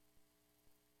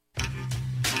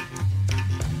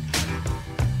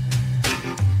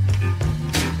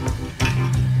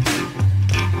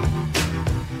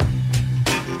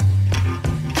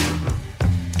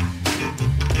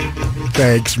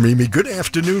Thanks, Mimi. Good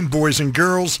afternoon, boys and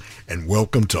girls, and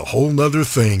welcome to Whole Nother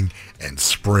Thing and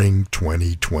Spring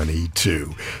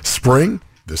 2022. Spring,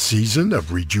 the season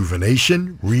of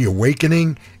rejuvenation,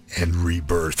 reawakening, and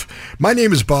rebirth. My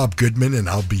name is Bob Goodman, and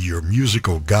I'll be your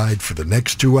musical guide for the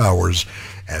next 2 hours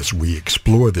as we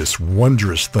explore this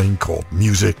wondrous thing called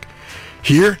music.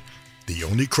 Here, the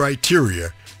only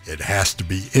criteria, it has to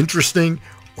be interesting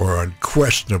or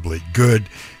unquestionably good,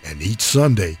 and each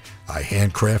Sunday, I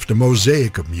handcraft a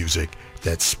mosaic of music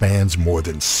that spans more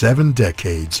than 7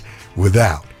 decades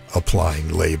without applying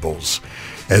labels.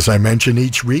 As I mention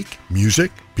each week,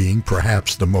 music, being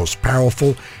perhaps the most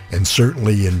powerful and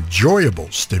certainly enjoyable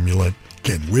stimulant,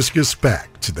 can whisk us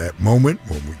back to that moment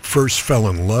when we first fell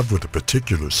in love with a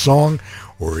particular song,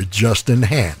 or it just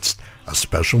enhanced a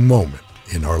special moment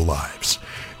in our lives.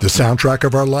 The soundtrack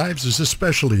of our lives is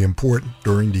especially important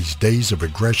during these days of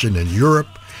aggression in Europe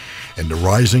and the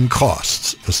rising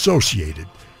costs associated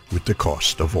with the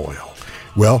cost of oil.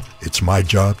 Well, it's my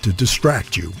job to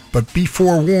distract you, but be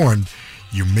forewarned,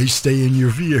 you may stay in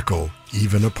your vehicle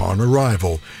even upon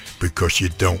arrival because you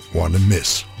don't want to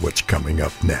miss what's coming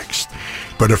up next.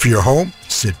 But if you're home,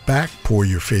 sit back, pour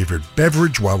your favorite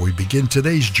beverage while we begin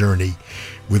today's journey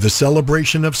with a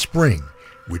celebration of spring,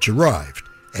 which arrived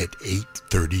at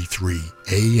 8:33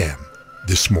 a.m.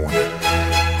 this morning.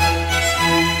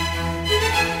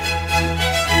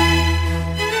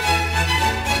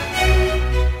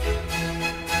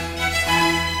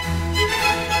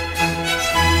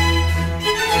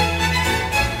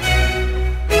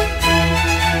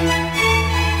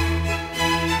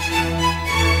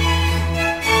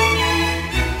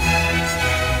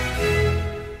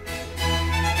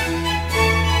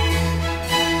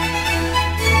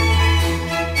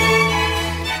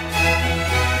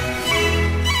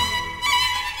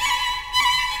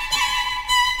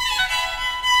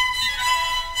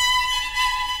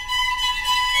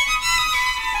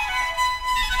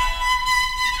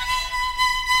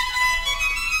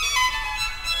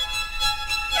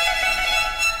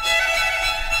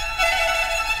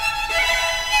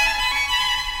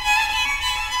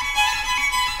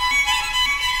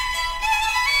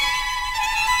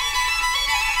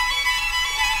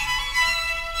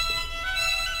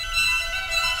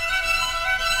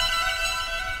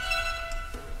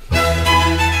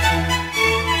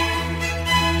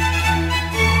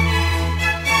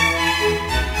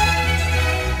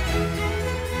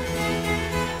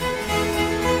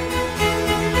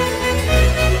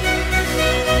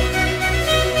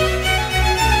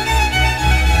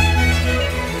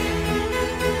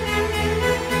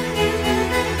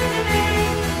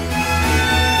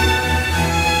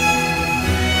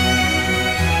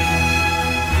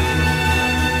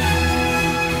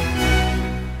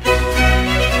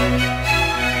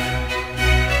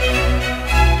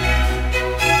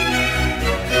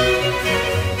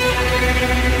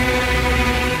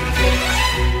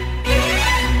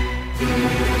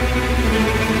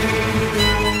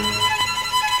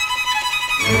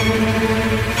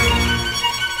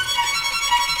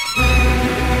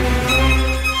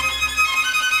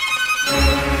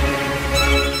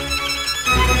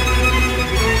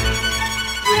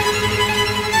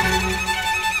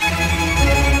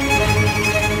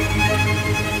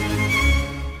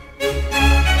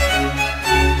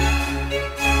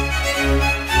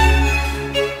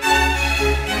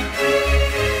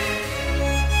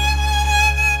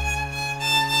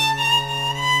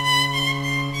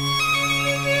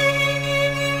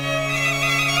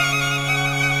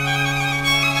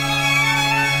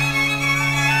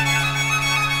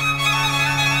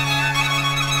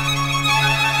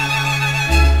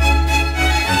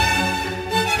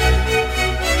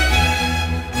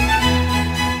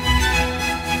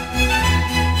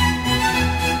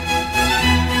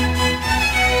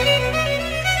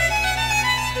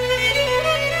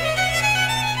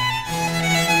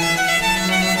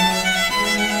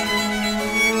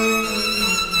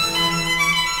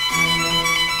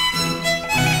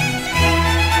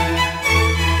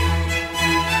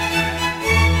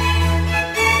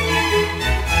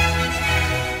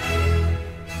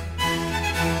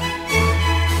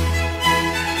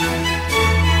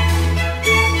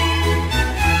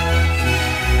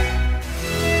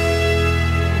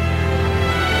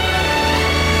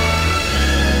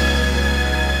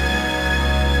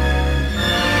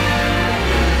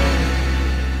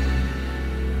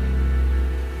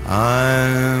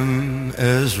 I'm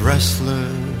as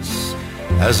restless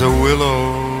as a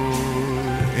willow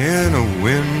in a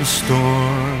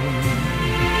windstorm.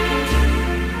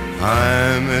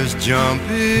 I'm as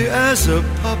jumpy as a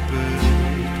puppet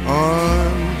on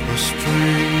a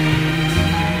string.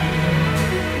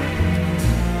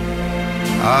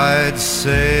 I'd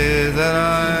say that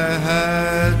I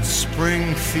had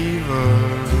spring fever,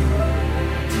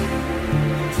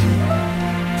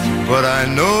 but I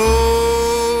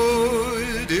know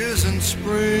it isn't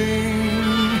spring.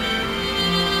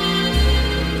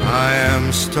 I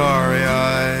am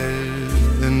starry-eyed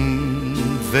and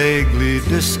vaguely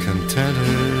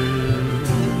discontented,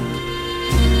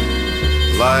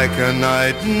 like a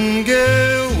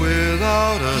nightingale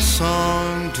without a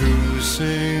song to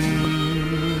sing.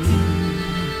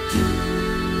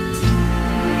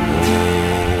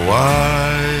 Oh,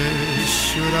 why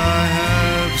should I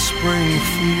have spring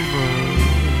fever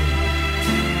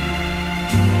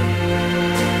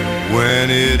when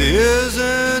it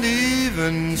isn't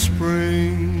even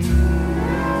spring?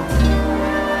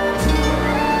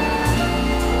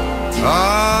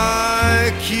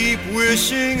 I keep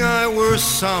wishing I were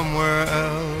somewhere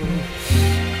else,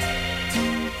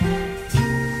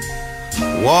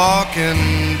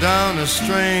 walking down a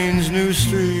strange new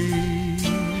street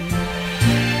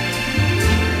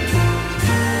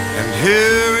and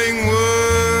hearing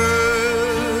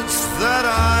words that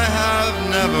I have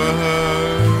never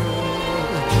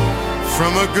heard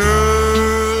from a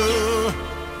girl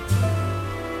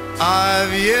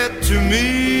I've yet to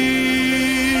meet.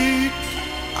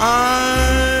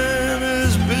 I'm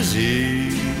as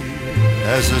busy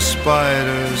as a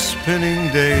spider spinning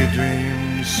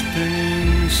daydreams,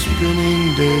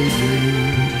 spinning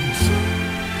daydreams.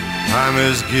 I'm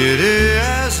as giddy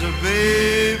as a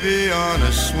baby on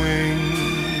a swing.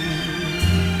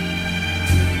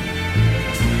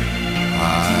 I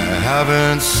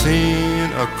haven't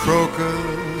seen a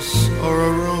crocus or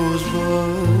a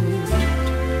rosebud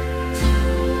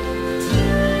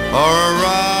or a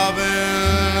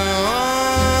robin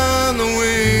on the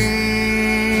wing,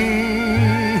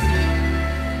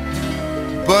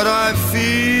 but I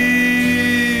feel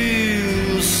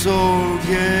so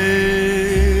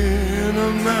gay in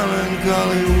a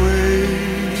melancholy way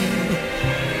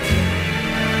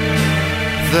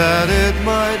that it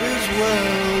might as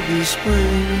well be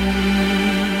spring.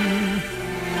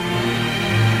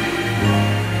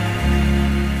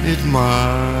 It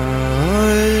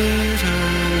might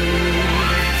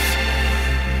as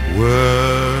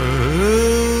well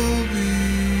be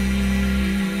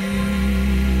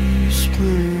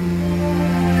spring.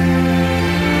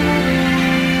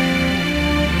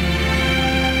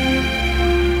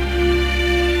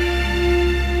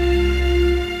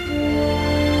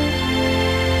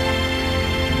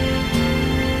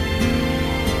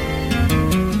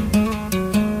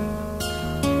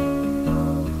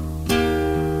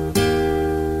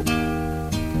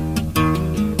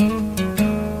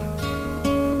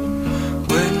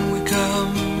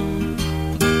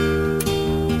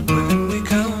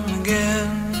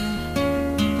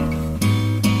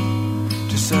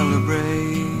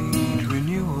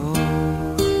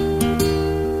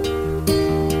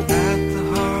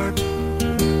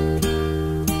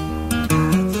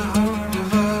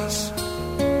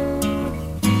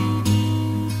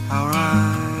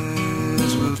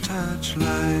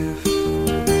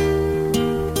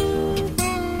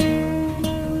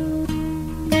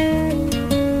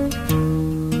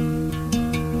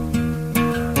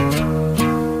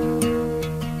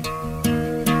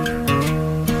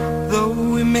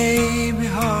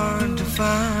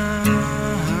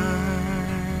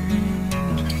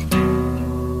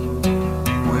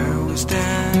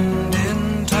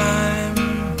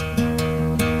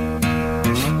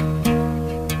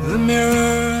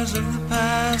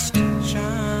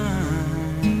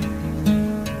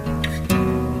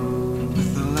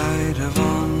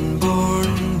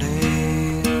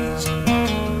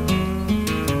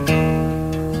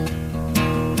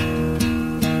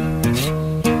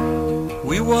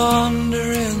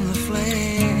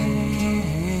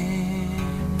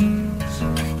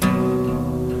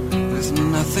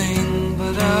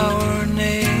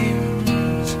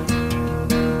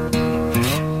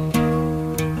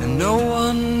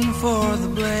 For the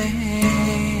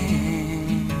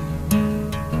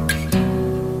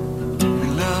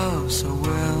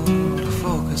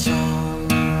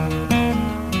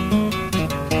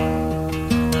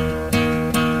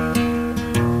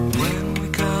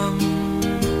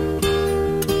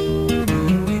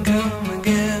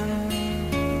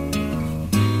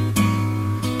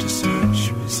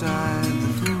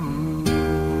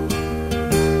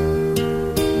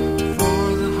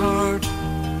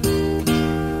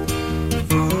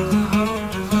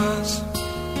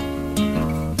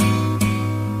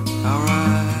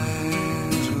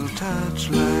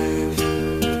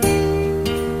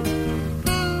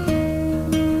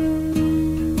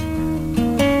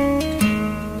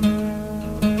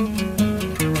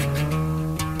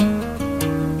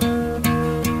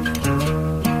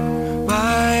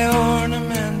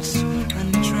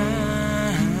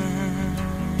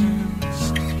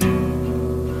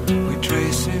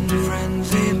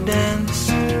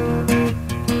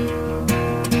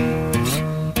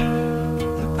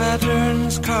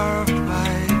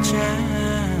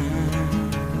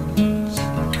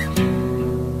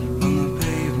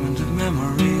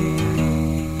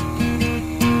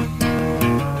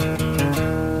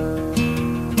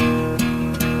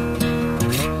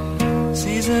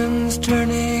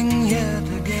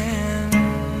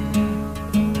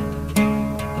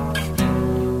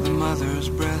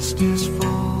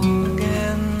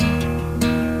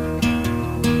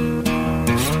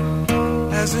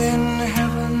was in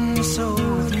heaven, so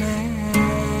with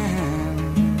man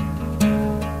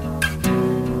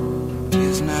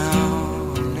is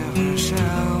now and never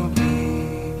shall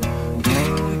be.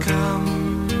 Till we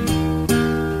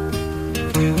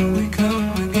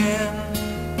come again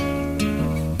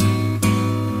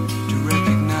to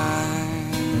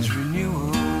recognize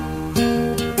renewal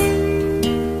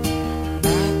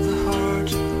at the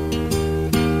heart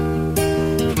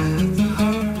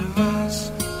of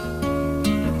us.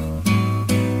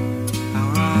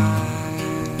 Our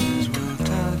eyes will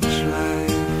touch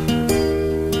life.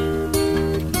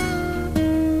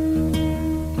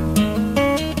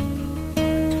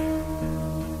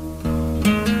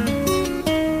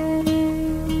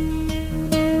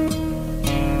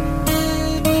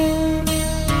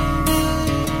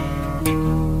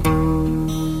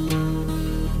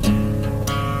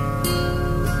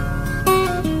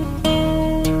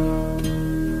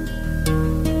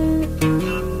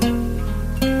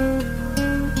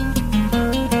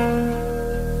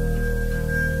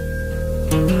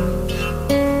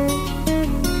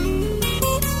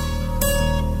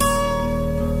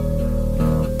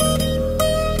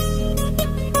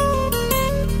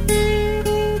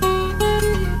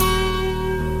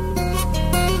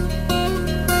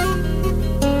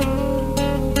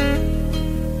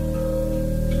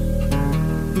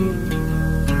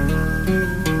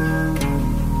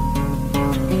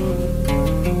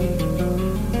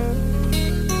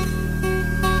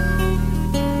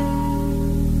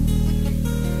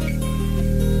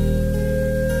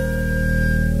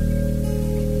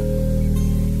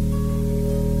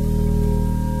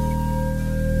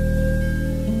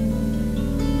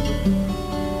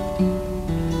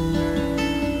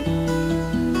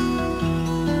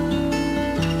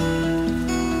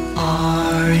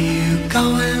 Are you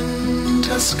going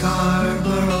to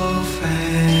Scarborough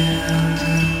Fair?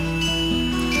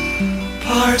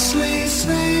 Parsley,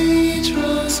 sage,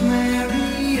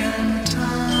 rosemary, and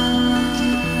thyme.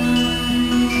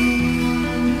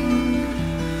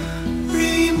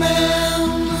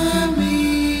 Remember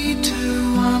me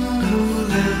to one who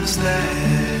lives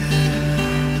there.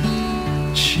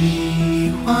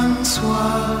 She once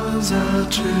was a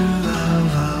true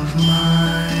love of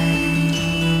mine.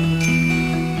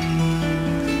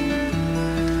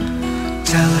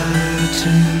 Tell her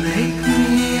to make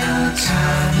me a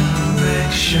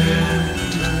cambric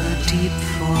shirt, a deep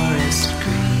forest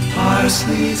green,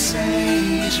 parsley,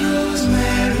 sage,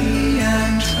 rosemary,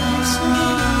 and thyme,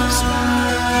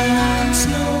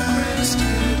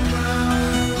 snow-crested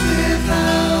brown,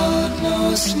 without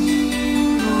no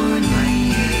seam or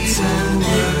needs and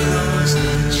words,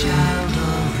 the child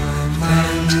of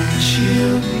romantic.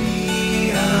 She'll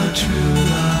be a true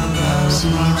love of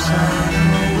mine.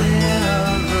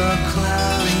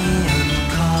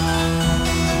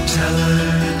 Tell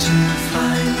her to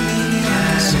find me an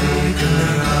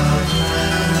acre of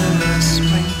land, a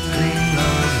sprinkling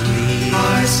of leaves,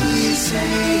 parsley,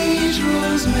 sage,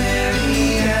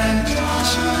 rosemary, and thyme,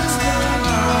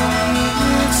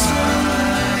 with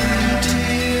sunlight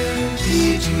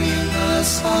between the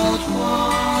salt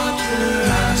water,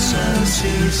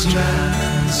 assassin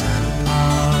strands, and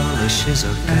polishes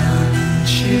of gun.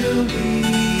 She'll be a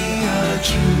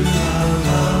true love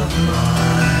of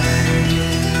mine.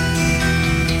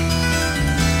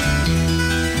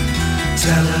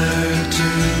 Tell her to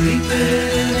reap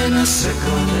it in a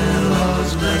sickle,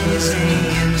 billows blazing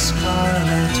in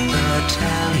scarlet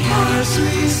battalion,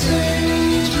 parsley,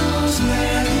 sage,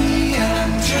 rosemary,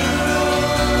 and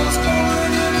Charles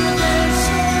born in the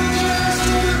soldiers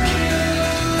to kill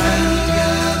and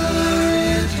gather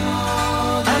it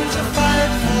all, and to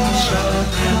fight for the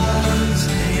cause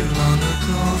they've long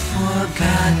ago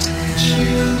forgotten.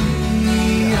 She'll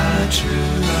be a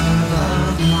true love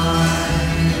of mine.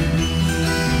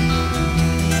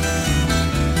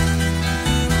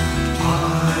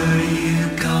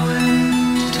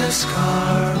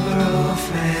 Scarborough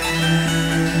Fair,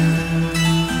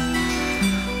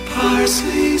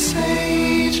 parsley,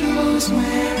 sage,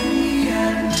 rosemary,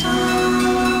 and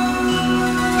thyme.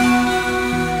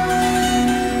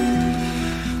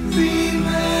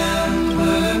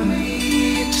 Remember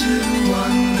me to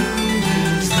one who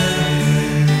lives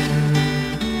there.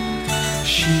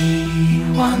 She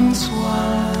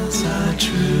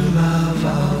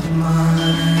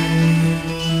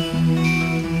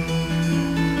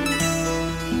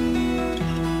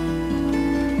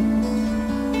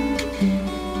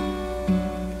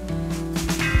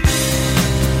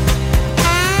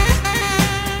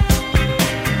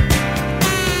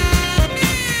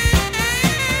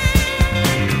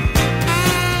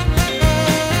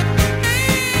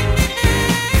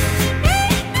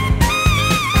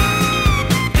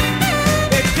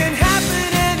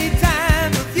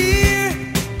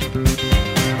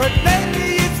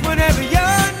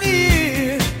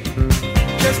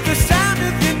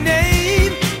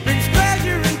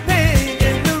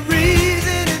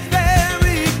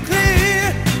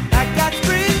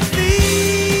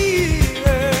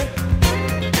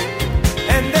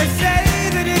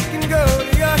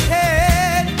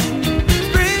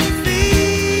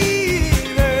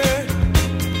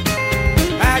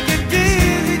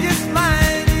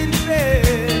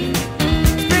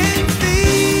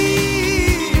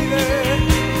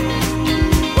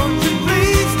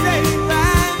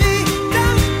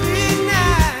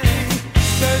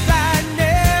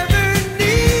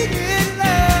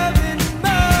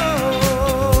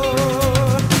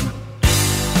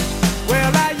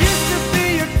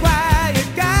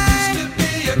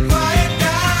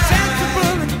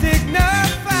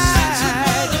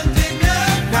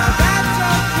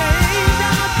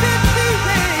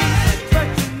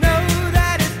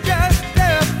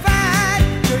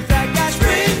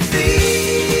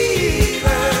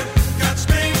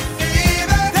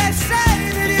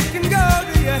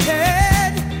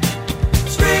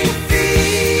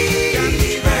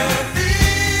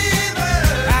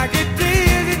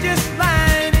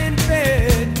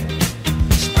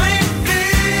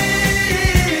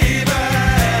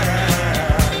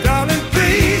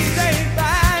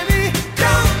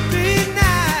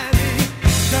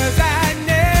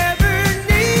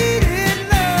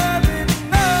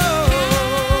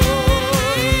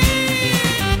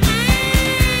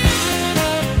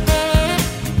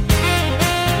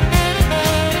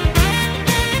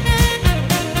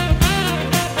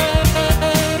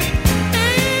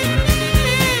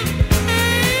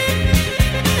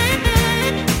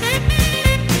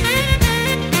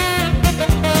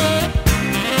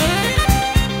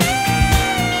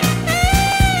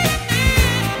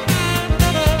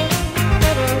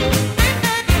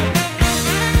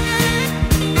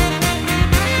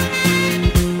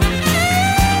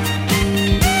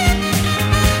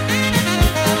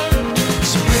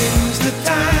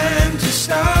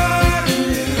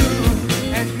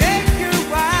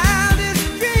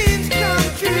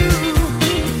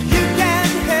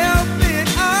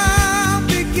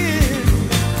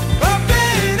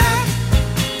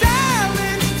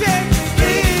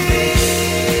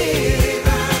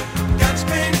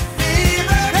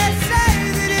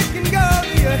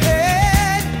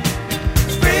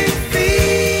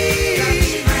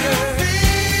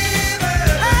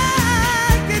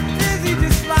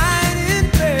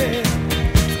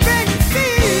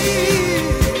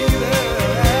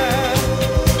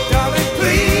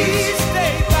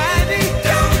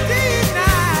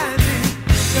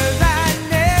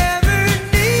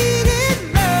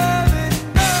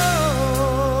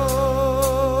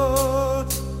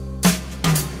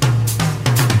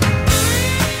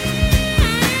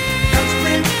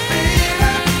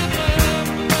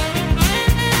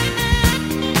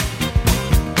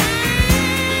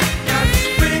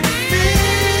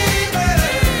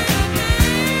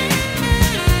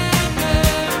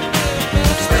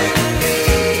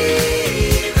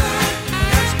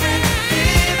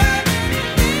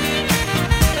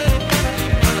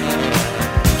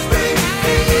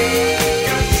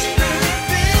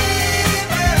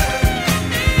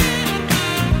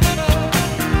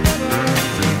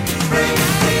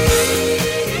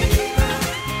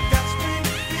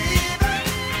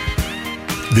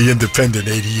The independent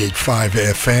 88.5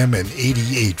 FM and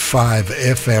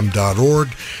 88.5fm.org.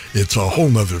 It's a whole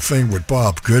nother thing with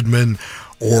Bob Goodman,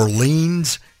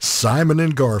 Orleans, Simon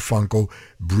and Garfunkel,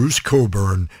 Bruce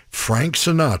Cockburn, Frank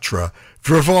Sinatra,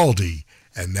 Vivaldi,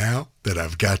 and now that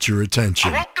I've got your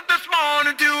attention. I woke up this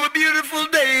morning to a beautiful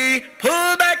day.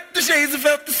 Pulled back the shades and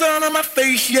felt the sun on my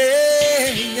face,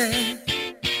 yeah.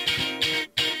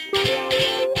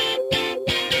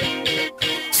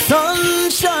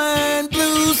 Sunshine,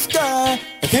 blue sky,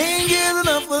 I can't get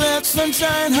enough of that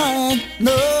sunshine high,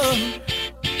 no.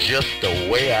 Just the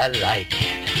way I like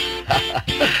it.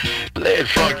 Play it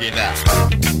funky now.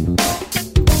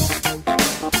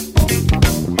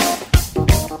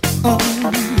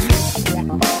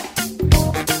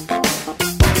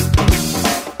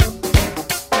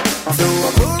 So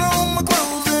I put on my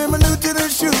clothes and my new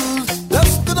tennis shoes,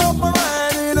 dusted off my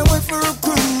ride and I went for a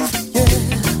cruise, yeah.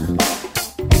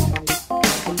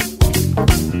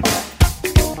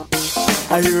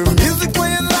 I hear music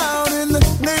playing loud in the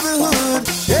neighborhood.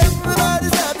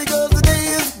 Everybody's happy 'cause the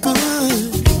day is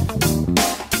good.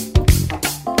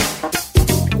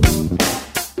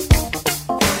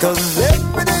 Cause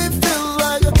every day feels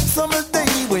like a summer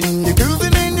day when you're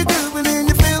cruising and you're grooving and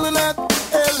you're feeling that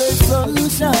LA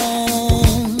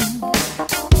sunshine.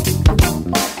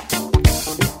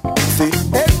 See,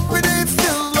 every day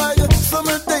feels like a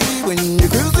summer day when you're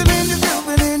cruising and you're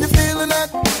grooving and you're feeling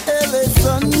that LA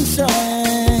sunshine.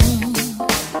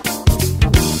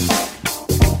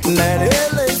 That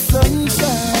LA sunshine.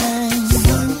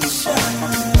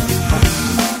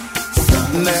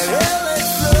 That LA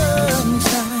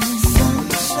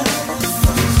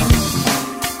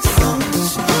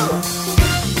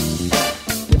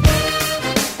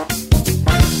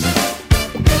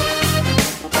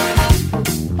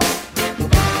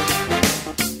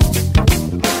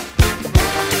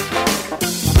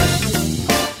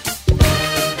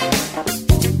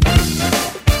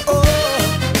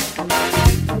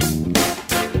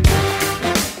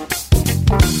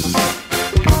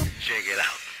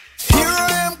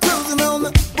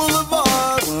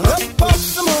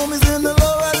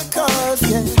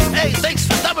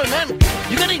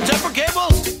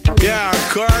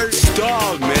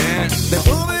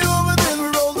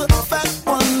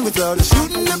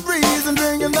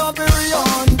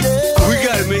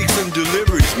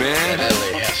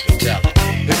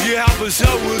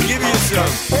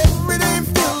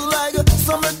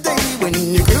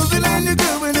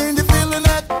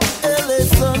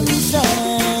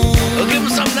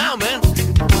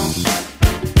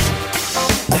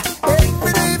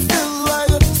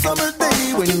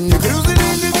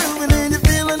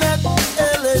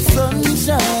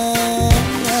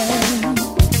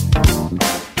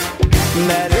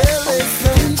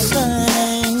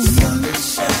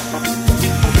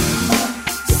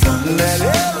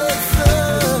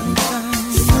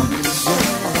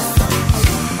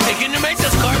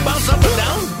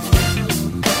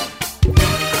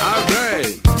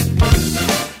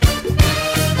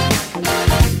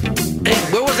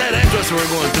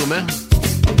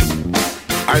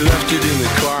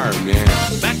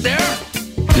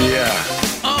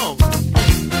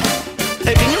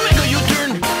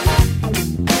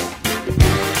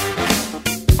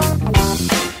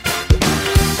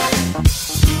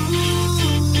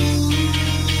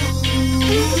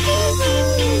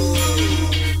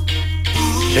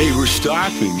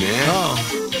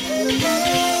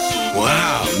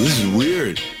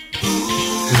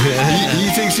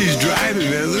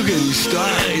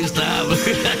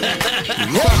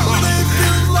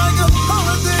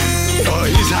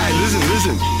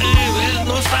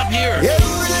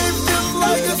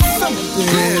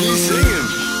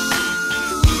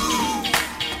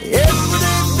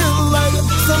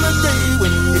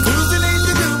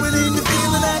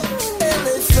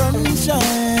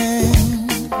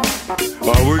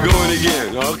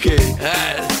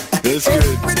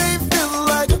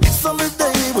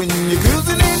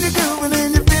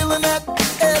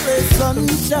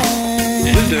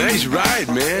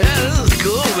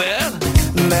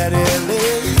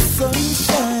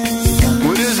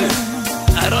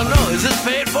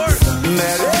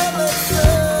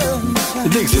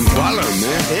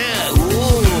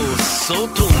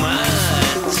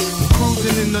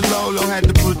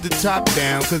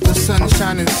cause the sun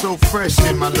shining so fresh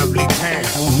in my lovely town.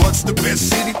 What's the best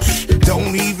city?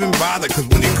 Don't even bother, cause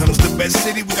when it comes to best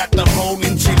city, we got the whole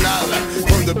enchilada.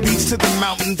 From the beach to the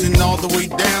mountains and all the way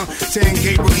down. San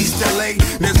Gabriel, East LA,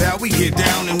 that's how we get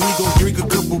down. And we gon' drink a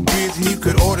couple beers and you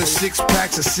could order 6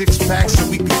 packs of 6 packs. So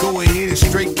we could go ahead and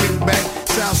straight kick back.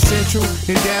 South Central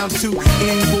and down to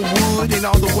Inglewood and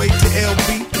all the way to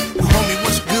LB. Homie,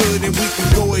 what's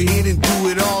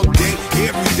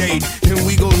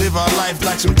life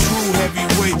like some true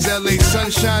heavyweights. LA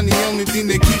sunshine, the only thing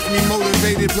that keeps me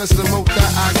motivated. Plus the more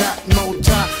that I got, more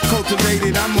time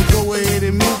cultivated. I'ma go ahead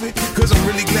and move it, cause I'm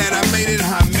really glad I made it.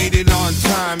 I made it on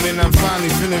time, and I'm finally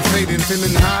feeling faded,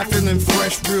 feeling high, feeling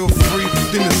fresh, real free.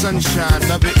 Then the sunshine,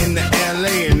 love it in the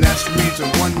LA, and that's the reason.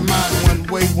 One mind, one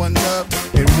way, one love,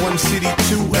 and one city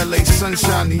too. LA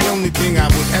sunshine, the only thing I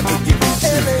would ever give you to.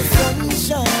 LA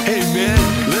sunshine. Hey man,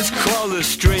 let's call this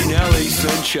strain LA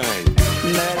Sunshine.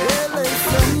 LA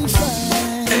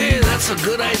sunshine. Hey, that's a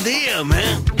good idea,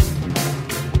 man.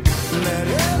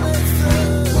 LA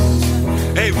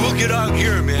sunshine. Hey, we'll get out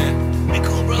here, man. Be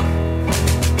cool, bro.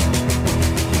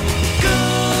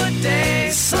 Good day,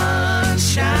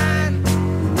 sunshine.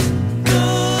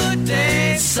 Good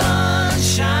day,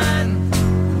 sunshine.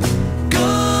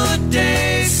 Good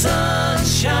day,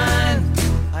 sunshine.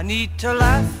 I need to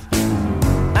laugh,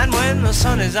 and when the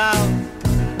sun is out,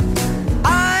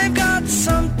 I've got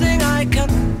something I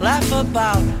can laugh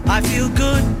about. I feel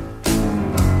good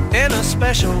in a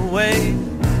special way.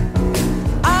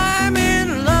 I'm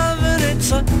in love and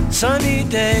it's a sunny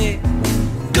day.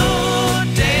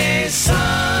 Good day,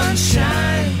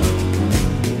 sunshine.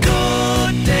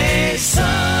 Good day,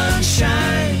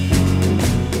 sunshine.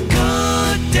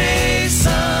 Good day,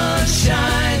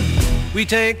 sunshine. We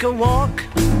take a walk,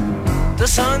 the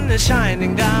sun is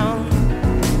shining down,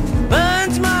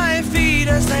 burns my feet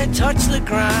as they touch the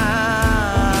ground.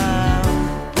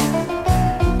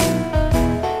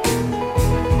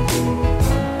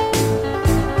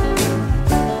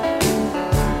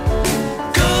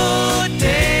 Good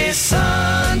day,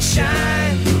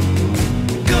 sunshine.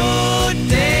 Good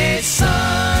day,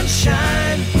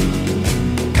 sunshine.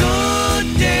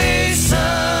 Good day,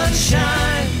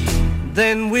 sunshine.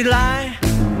 Then we lie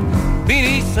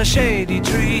beneath a shady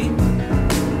tree.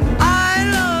 I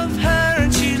love her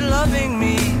and she's loving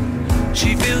me.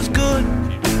 She feels good,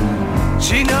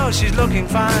 she knows she's looking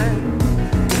fine.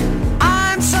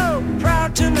 I'm so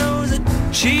proud to know that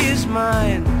she is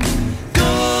mine.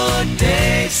 Good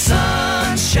day,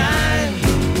 sunshine.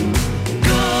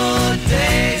 Good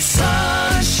day,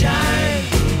 sunshine.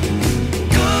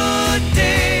 Good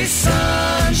day,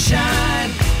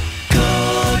 sunshine.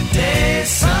 Good day,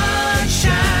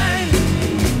 sunshine.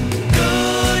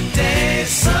 Good day,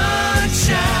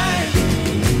 sunshine.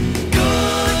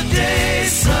 Good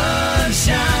day,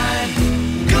 sunshine.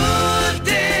 Good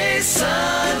day,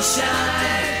 sunshine.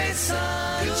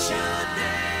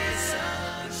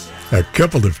 A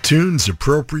couple of tunes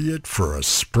appropriate for a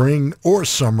spring or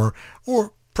summer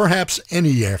or perhaps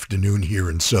any afternoon here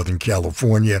in Southern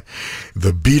California.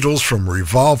 The Beatles from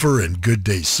Revolver and Good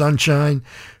Day Sunshine,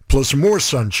 plus more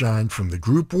sunshine from the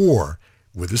group War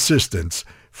with assistance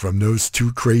from those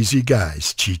two crazy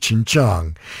guys, Cheech and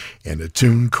Chong, and a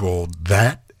tune called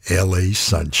That LA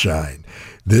Sunshine.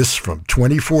 This from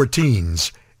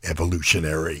 2014's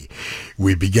Evolutionary.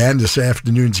 We began this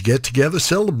afternoon's get-together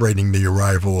celebrating the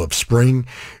arrival of spring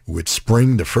with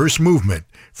Spring, the First Movement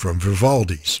from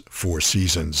Vivaldi's Four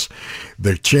Seasons.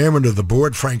 The chairman of the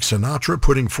board, Frank Sinatra,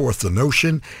 putting forth the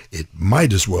notion it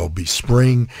might as well be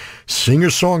spring.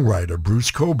 Singer-songwriter Bruce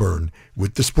Cockburn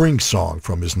with the spring song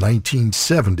from his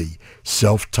 1970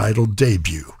 self-titled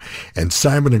debut. And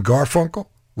Simon and Garfunkel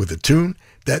with a tune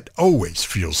that always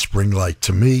feels spring-like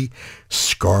to me,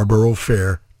 Scarborough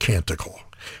Fair Canticle.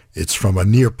 It's from a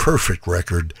near-perfect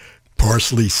record,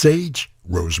 Parsley, Sage,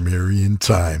 Rosemary and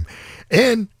Thyme.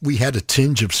 And we had a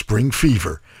tinge of spring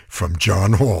fever from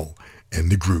John Hall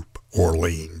and the group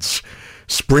Orleans.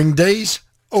 Spring days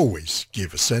always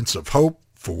give a sense of hope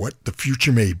for what the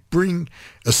future may bring,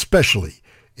 especially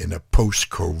in a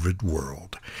post-COVID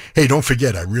world. Hey, don't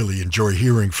forget, I really enjoy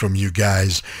hearing from you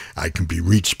guys. I can be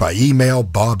reached by email,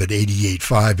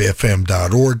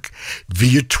 bob@885fm.org,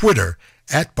 via Twitter,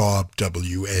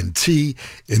 @BobWNT,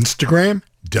 Instagram,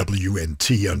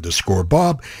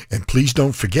 WNT_Bob, and please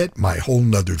don't forget my Whole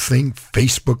Nuther Thing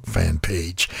Facebook fan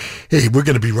page. Hey, we're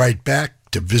going to be right back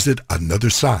to visit another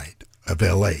side of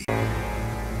LA.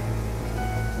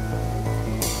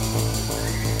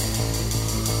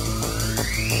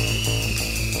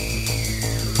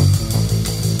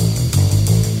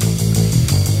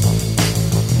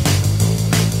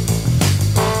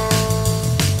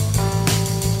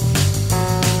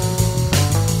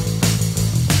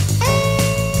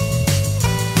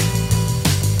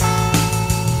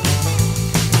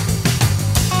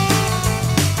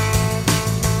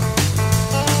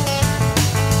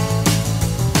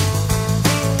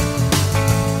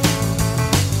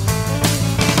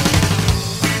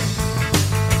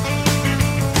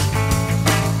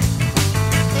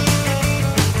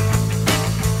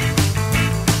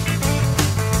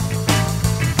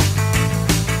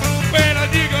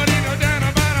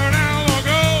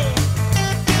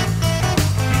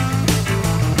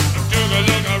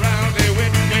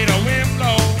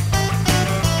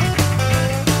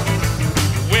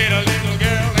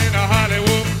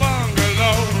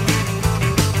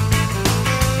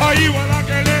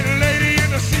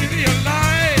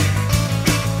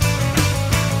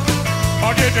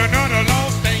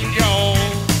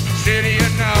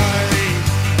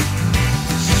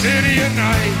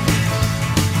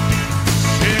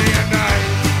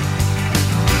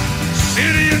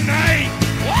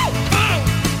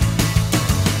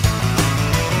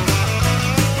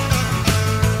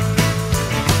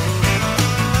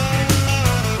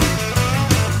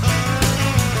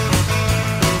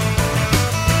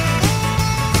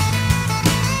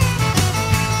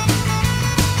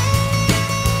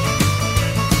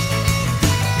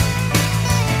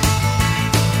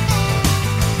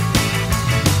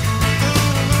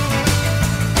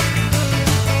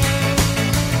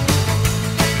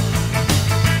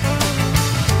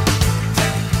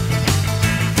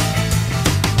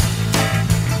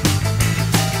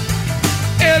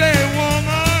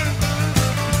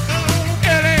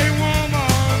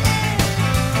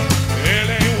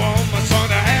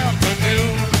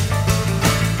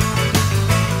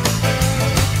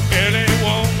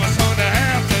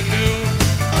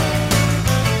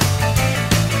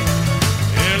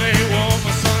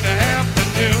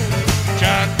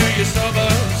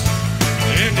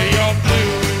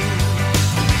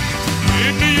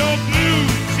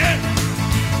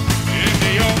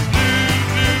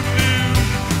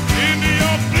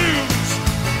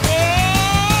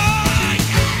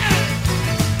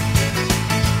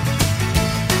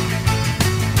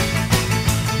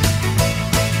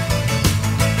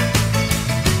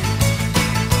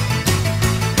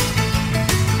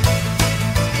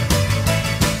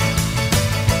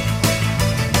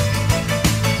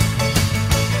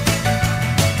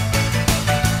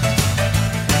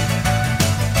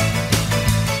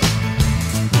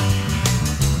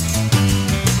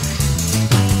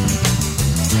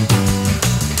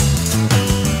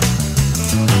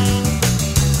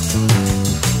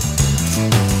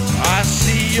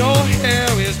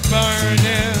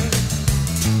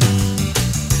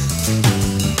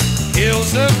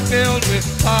 hills are filled with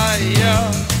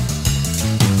fire.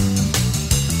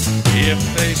 If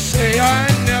they say I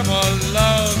never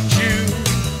loved you,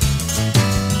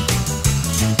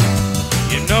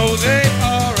 you know they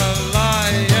are a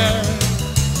liar.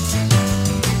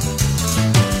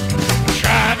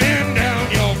 Driving down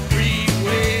your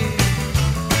freeway,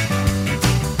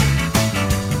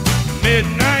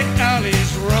 midnight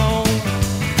alleys roam,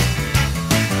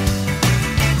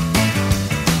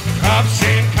 cops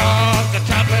in cars, the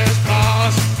topless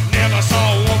bars, never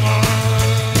saw a woman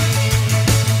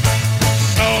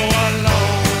so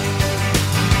alone,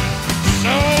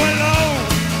 so alone,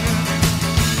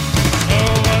 so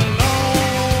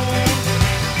alone,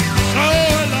 so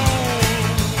alone.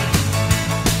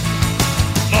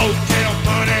 Motel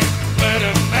money,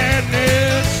 glitter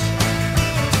madness,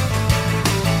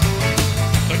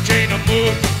 but ain't a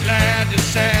move from glad to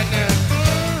sadness.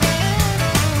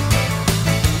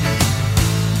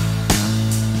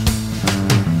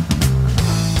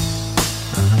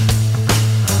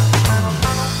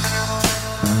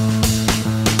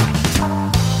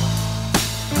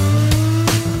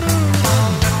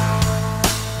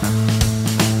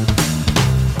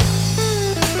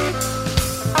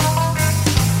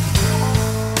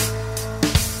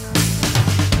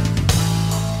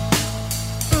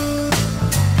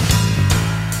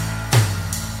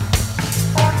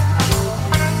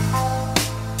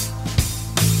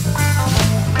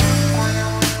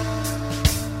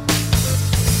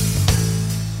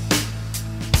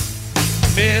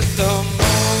 Mr.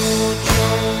 Mojo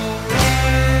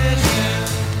rising,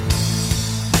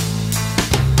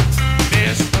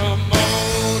 Mr.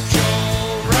 Mojo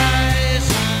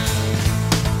rising,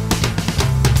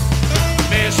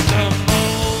 Mr.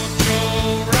 Mojo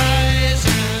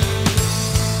rising,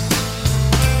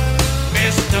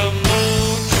 Mr.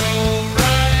 Mojo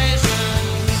rising,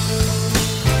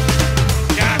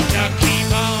 got to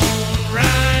keep on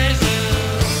rising.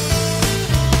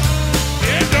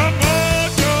 Mr.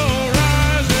 Mojo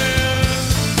rising,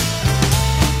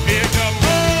 Mr.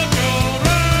 Mojo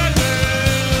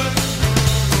rising,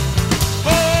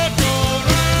 Mojo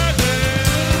rising,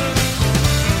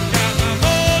 got the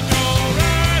mojo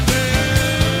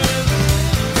rising,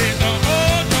 Mr.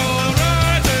 Mojo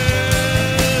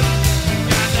rising,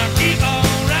 got to keep on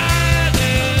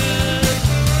rising,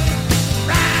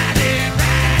 riding,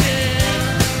 riding,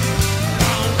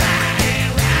 on riding,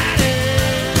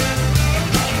 riding,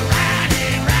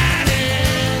 riding, riding,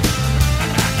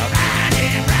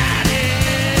 riding,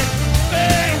 riding,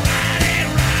 hey, riding,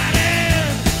 riding.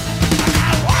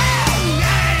 Whoa,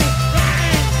 yeah,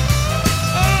 right.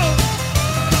 Oh,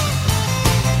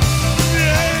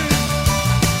 yeah.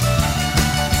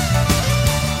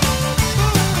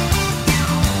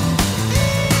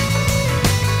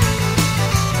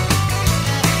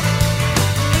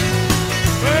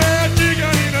 Well,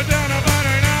 Chicanina down about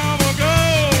an hour ago.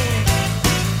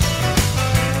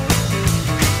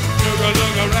 Took a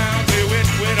look around, see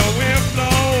which way the wind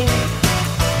blows.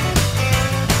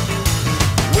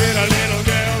 With a little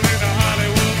girl in a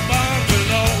Hollywood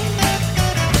bungalow.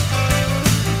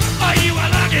 Are you a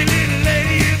lucky little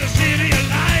lady in the city of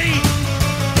light?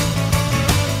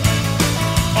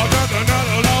 Or does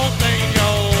another long thing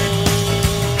go?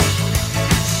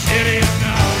 City of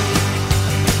night,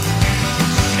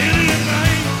 city of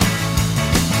night,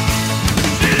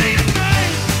 city of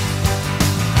night,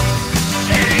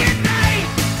 city of night.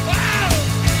 Wow,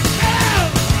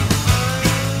 wow.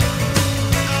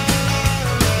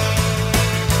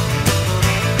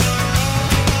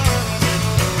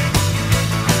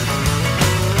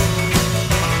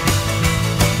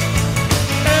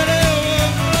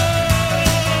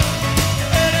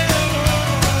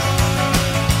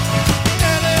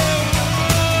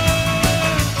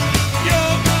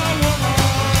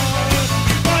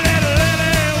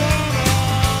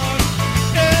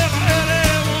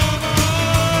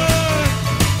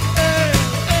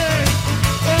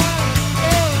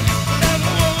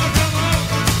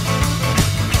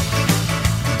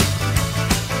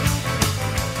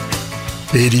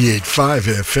 88.5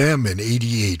 FM and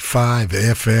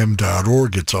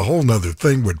 88.5fm.org. It's a whole nother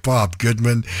thing with Bob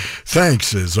Goodman.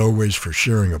 Thanks, as always, for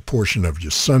sharing a portion of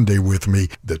your Sunday with me.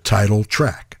 The title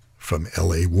track from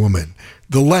L.A. Woman,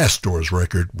 the Last Doors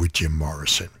record with Jim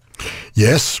Morrison.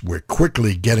 Yes, we're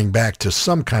quickly getting back to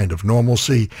some kind of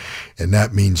normalcy, and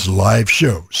that means live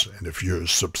shows. And if you're a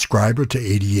subscriber to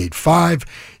 88.5,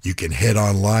 you can head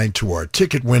online to our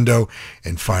ticket window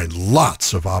and find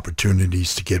lots of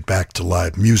opportunities to get back to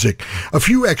live music. A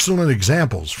few excellent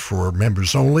examples for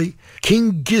members only.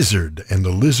 King Gizzard and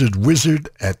the Lizard Wizard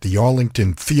at the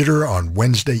Arlington Theater on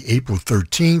Wednesday, April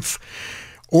 13th.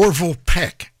 Orville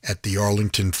Peck at the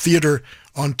Arlington Theater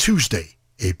on Tuesday,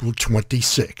 April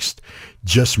 26th.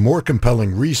 Just more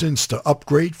compelling reasons to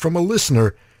upgrade from a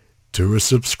listener to a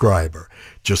subscriber.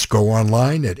 Just go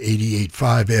online at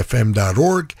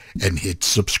 885fm.org and hit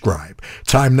subscribe.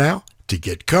 Time now to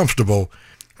get comfortable,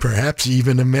 perhaps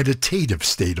even a meditative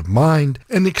state of mind,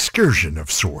 an excursion of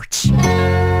sorts.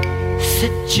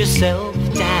 Sit yourself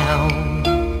down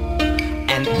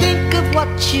and think of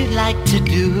what you'd like to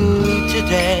do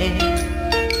today.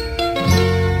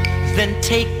 Then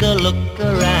take a look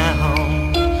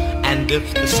around, and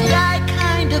if the sky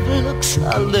kind of looks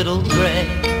a little gray,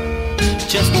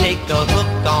 just take a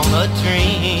hook on a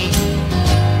dream.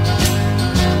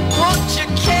 Won't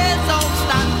your cares all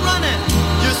stop running,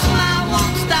 your smile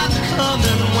won't stop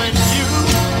coming when you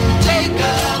take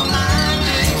a mind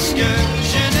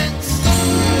excursion. It's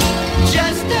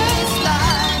just a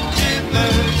slight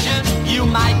diversion. You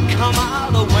might come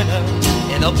out a winner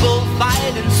in a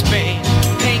bullfight in Spain.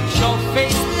 Paint your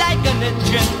face like a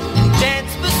ninja,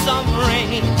 dance for some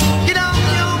rain. Get on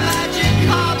your magic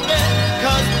carpet,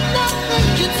 'cause nothing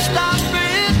can stop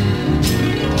it.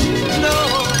 No,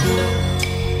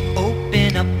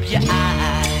 open up your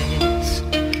eyes.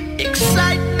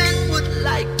 Excitement would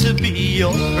like to be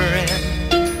your friend.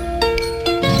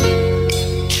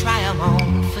 Try 'em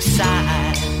on for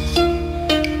size.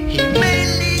 He may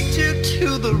lead you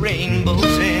to the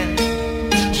rainbow's end.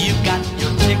 You got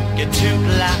your ticket to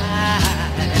glide.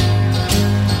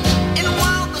 And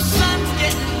while the sun's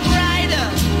getting brighter,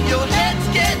 your head's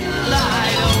getting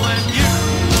lighter when you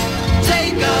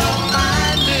take a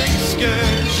mind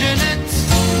excursion. It's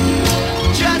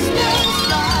just a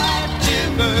slight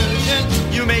diversion.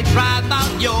 You may drive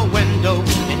out your window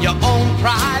in your own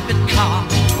private car.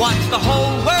 Watch the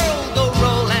whole world go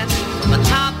rolling from the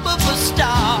top of a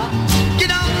star.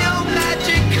 Get on your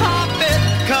magic carpet,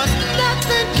 'cause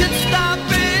nothing can stop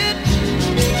it.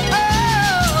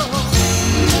 Oh,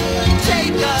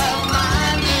 take a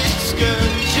mind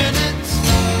excursion. It's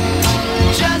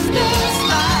just a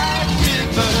slight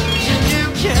diversion. You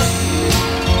can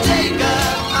take a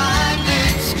mind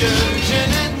excursion.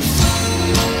 It's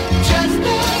just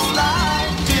a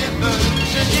slight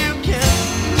diversion. You can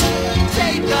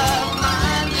take a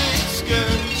mind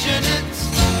excursion. It's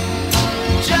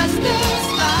just a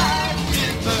slight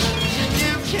diversion.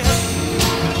 You can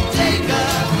take a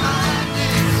mind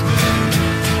excursion.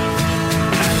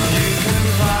 You can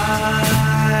fly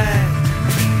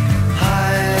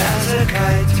high as a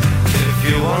kite if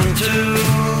you want to,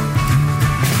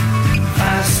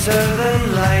 faster than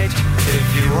light if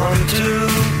you want to,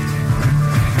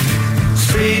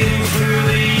 speeding through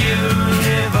the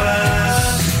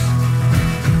universe.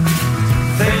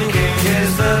 Thinking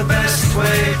is the best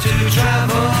way to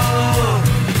travel.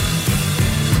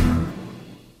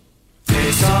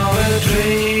 It's all a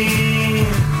dream,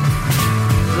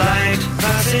 light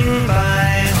passing by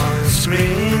on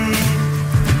screen,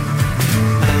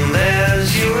 and there's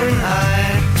you and I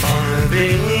on a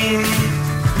beam,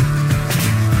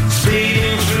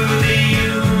 speeding through the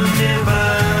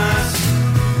universe.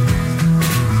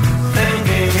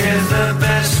 Thinking is the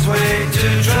best way to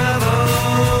travel.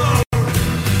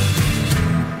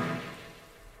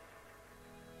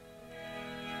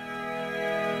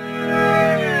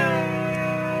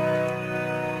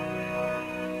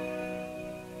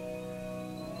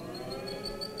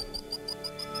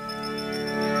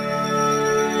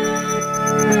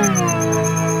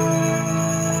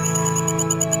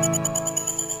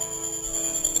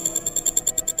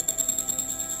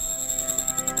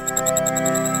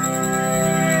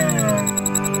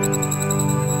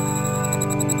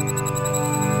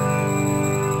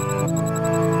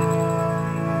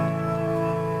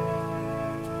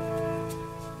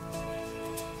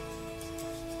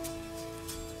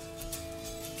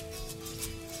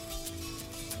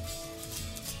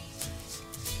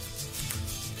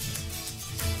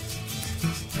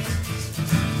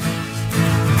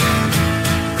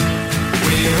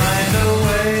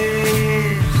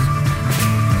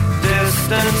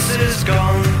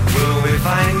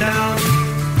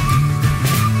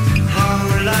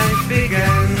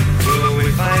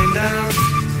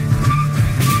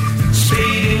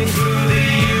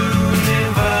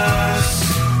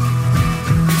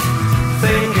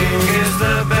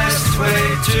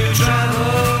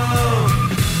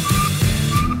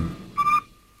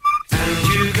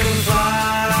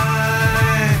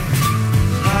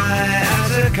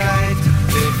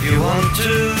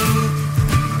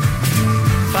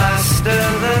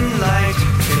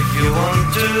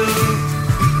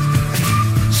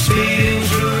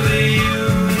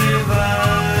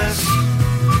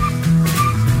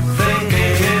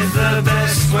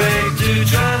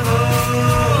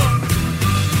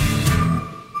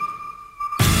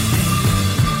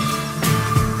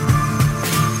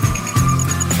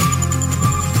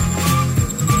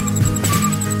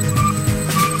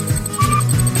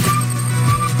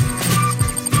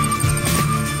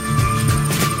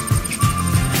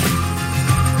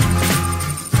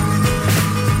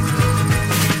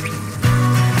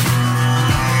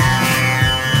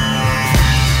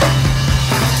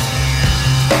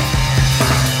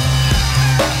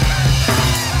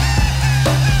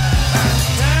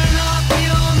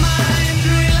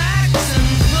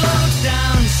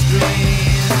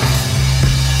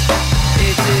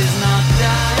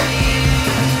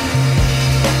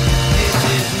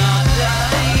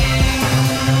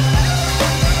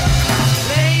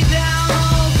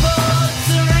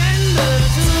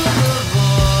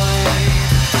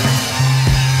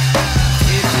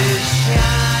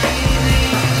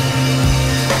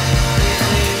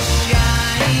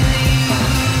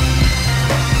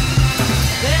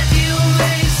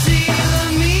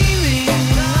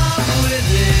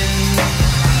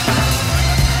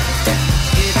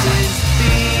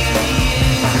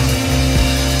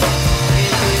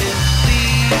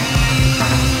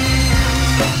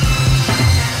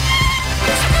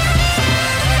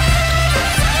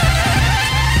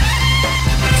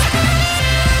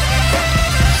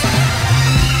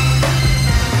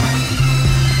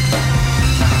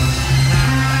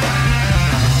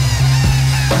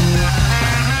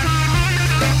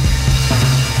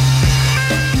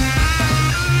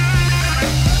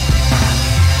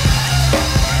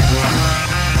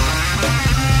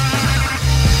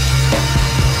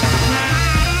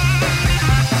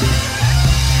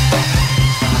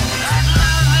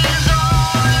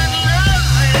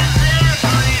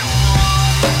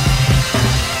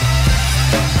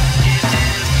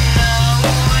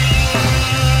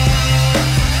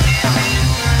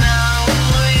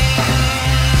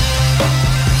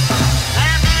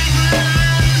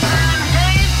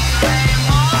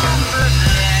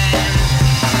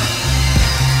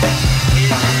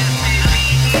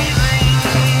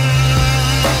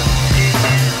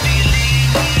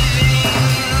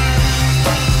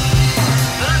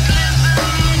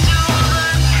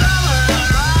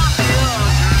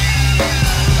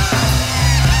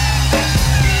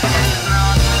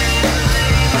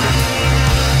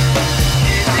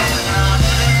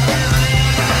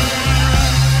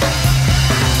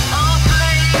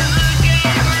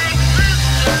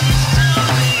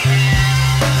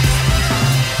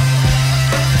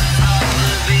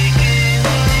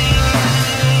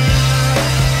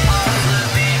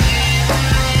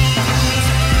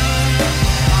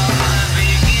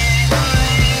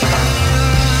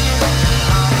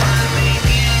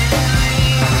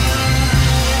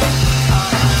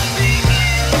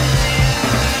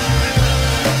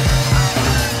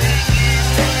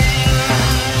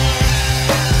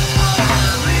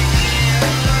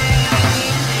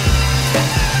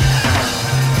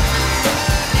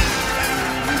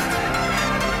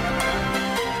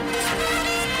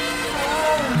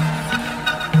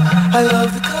 I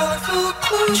love the colorful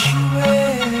clothes she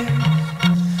wears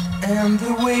and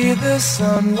the way the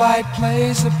sunlight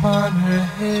plays upon her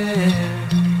hair.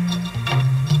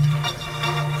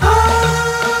 I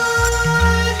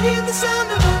hear the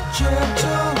sound of a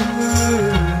gentle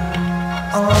word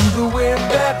on the wind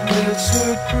that lifts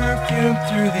her perfume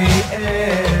through the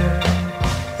air.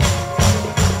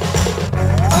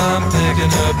 I'm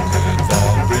picking up good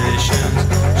vibrations.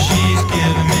 She's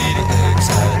giving me the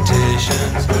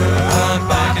excitations. I'm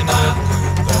picking up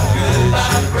good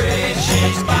vibrations.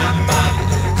 She's giving me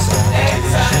the excitations.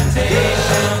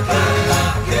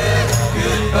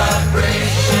 Good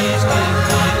vibrations. She's giving me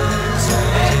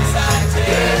the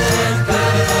excitations.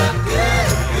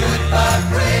 Good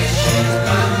vibrations.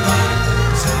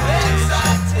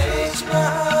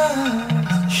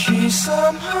 She's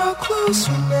somehow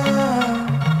closer now.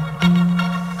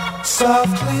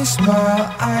 Softly smile,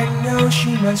 I know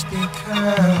she must be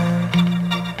kind.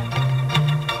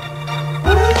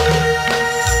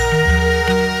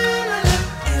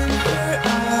 In her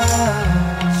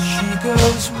eyes, she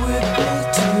goes with me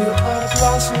to a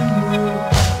blossom room.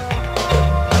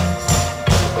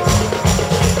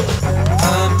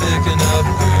 I'm picking up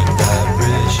good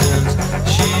vibrations.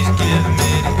 She's giving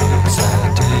me the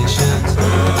excitations.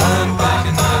 I'm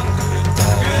picking up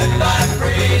good vibrations.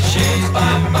 She's giving me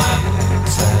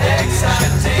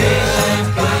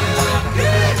excitations,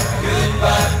 good vibrations, excitations, good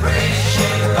vibrations,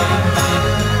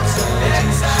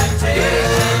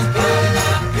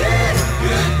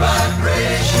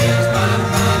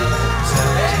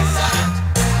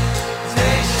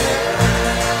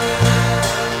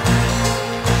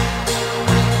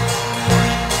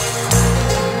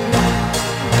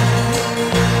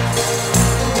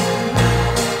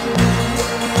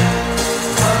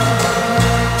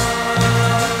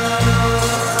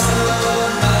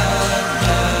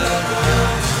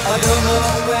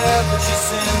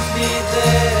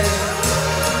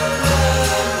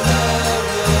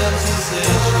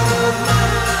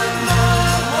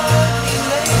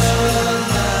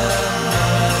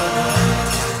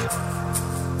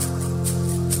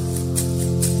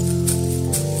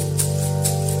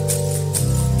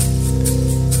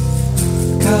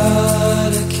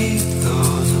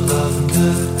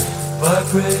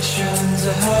 vibrations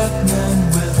are happening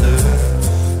with her.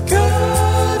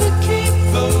 Gotta keep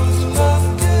those love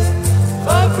good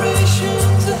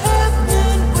vibrations are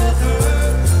happening with her.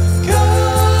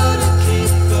 Gotta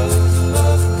keep those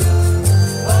love good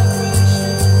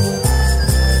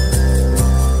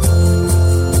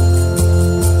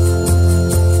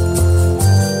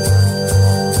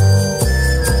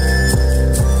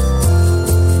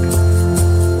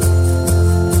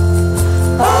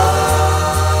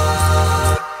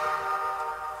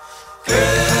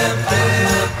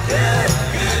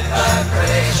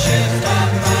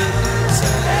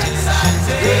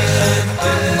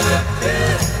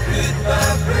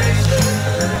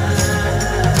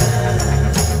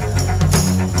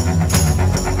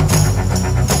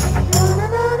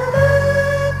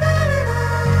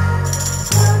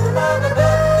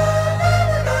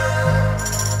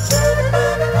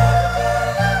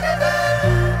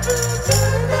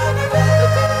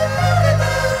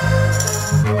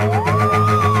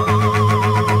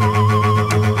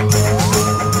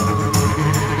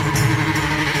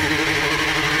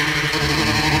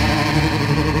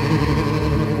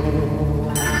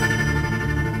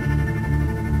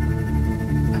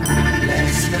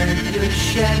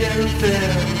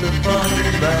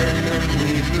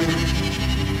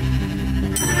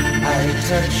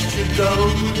touched your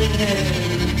golden hair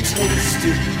and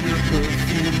tasted your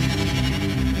perfume.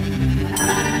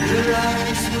 Your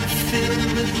eyes were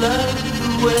filled with love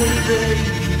the way they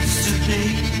used to be.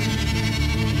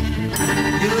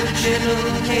 Your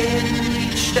gentle hand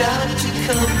reached out to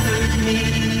comfort me.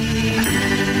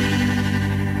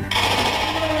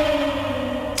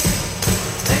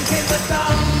 Then came the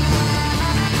dawn,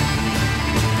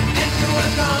 and you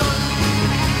were gone.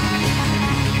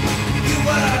 You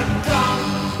were gone,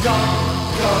 gone,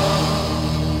 gone.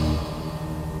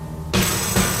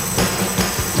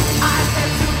 I had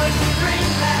too much to drink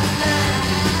last night.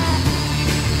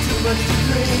 Too much to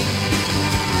drink.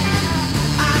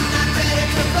 I'm not ready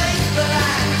to face the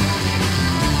light.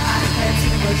 I had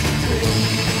too much to drink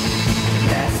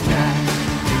last night.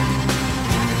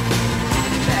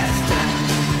 Last night.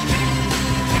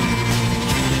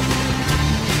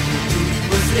 It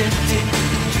was empty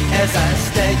as I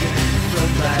staggered from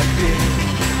my bed.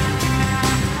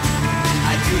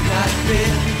 I could not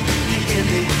bear the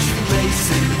image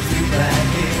racing through my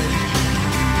head.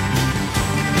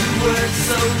 You were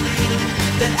so real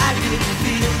that I could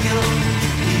feel your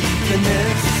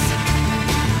eagerness.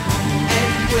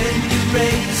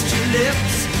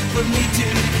 for me to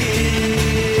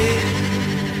kiss.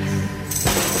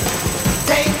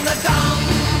 Take the dawn,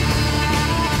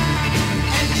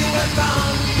 and you were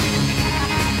gone.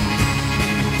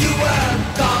 You were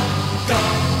gone,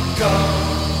 gone, gone.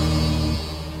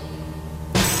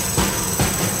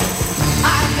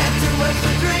 I had too much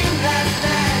to drink last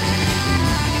night.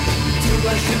 Too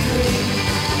much to drink.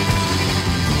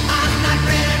 I'm not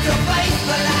ready to face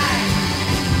the light.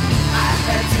 I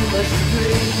had too much to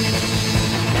drink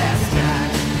last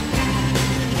night.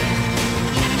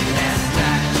 Last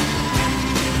night.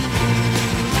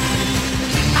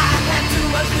 I had too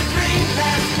much to drink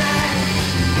last night.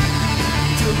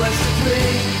 Too much to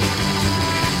drink.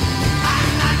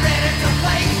 I'm not ready to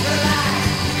face the light.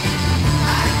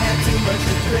 I had too much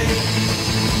to drink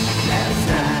last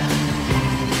night.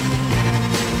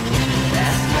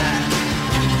 Last night.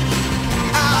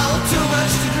 Oh, too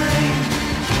much to drink.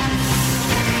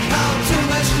 Oh, too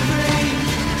much to drink.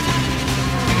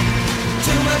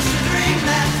 Too much to drink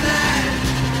last night.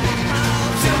 Oh,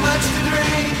 too much to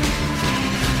drink.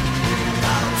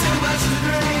 Oh, too much to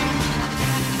drink.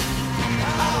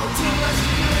 Oh, too much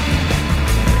to drink.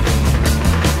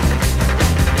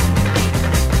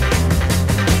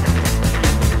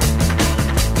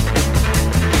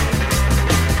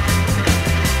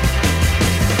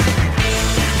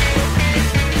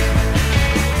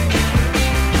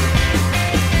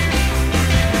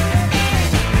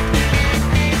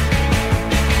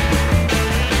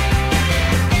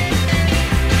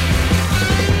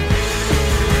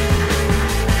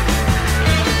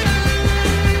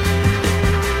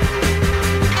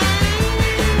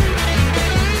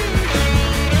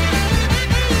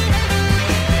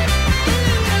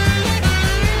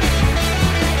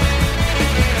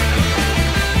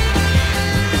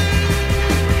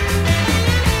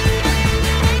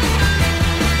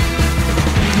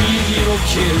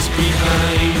 Cares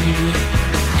behind,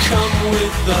 come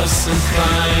with us and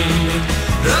find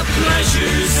the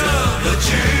pleasures of the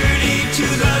journey to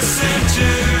the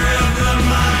center of the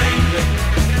mind.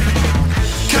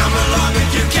 Come along if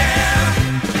you care,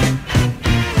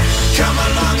 come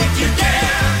along if you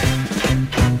dare.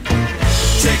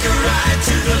 Take a ride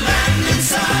to the land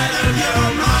inside of your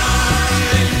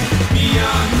mind,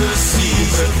 beyond the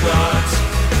seas of thought,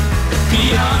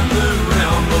 beyond the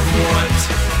realm of what.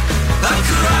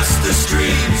 Across the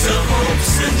streams of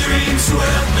hopes and dreams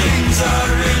where things are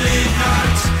really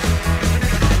not.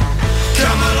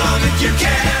 Come along if you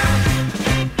care.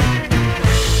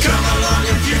 Come along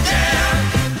if you dare.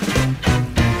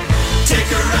 Take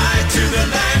a ride to the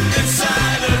land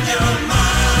inside of your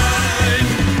mind.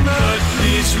 But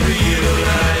please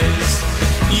realize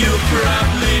you'll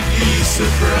probably be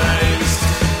surprised,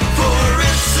 for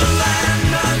it's a land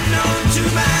unknown to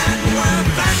man where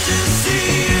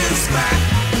fantasy is back.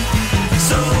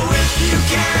 So if you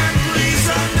can, please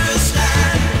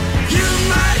understand, you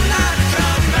might not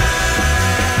come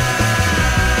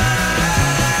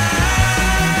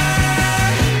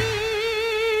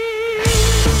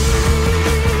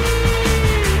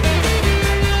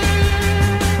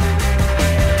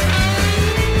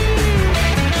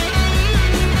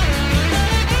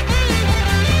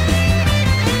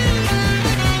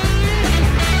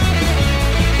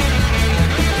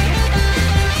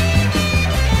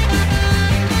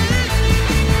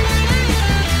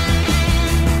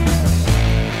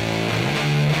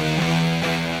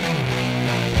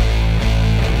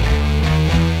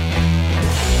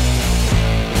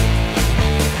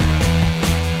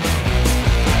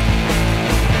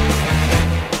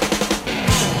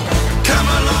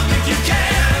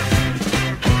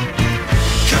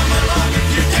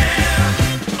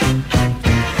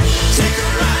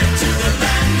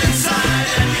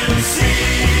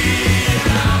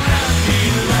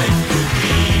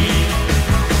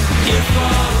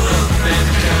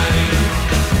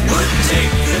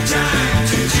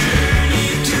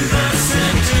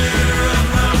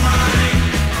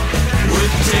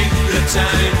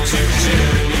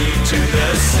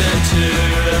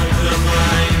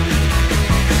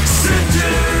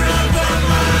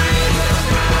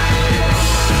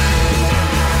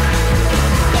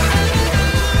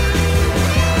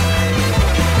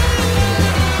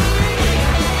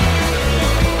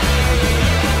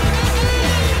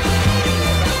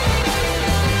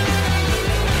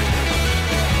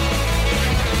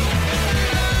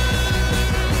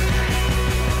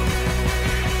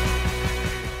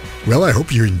Well, I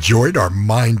hope you enjoyed our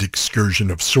mind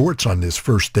excursion of sorts on this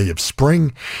first day of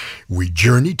spring. We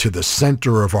journeyed to the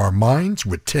center of our minds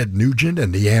with Ted Nugent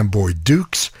and the Amboy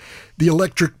Dukes. The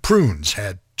Electric Prunes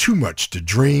had Too Much to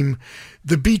Dream.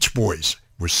 The Beach Boys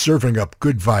were serving up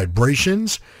good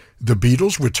vibrations. The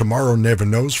Beatles with Tomorrow Never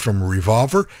Knows from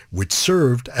Revolver, which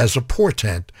served as a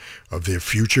portent of their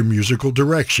future musical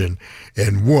direction,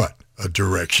 and what a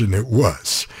direction it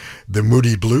was. The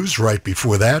Moody Blues right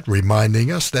before that,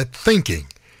 reminding us that thinking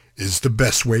is the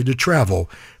best way to travel,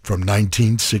 from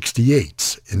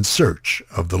 1968's In Search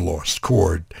of the Lost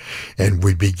Chord. And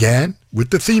we began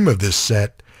with the theme of this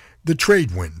set, the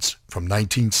Tradewinds from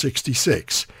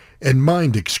 1966, and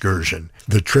Mind Excursion.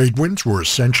 The Tradewinds were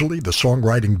essentially the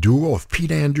songwriting duo of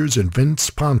Pete Andrews and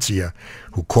Vince Poncia,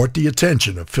 who caught the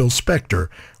attention of Phil Spector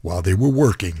while they were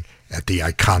working at the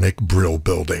iconic Brill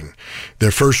Building.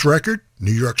 Their first record,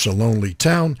 New York's a Lonely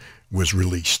Town, was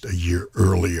released a year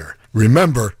earlier.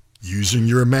 Remember, using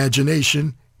your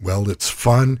imagination, well, it's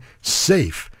fun,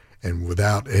 safe, and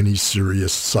without any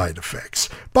serious side effects.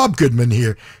 Bob Goodman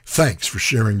here. Thanks for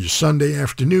sharing your Sunday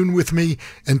afternoon with me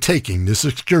and taking this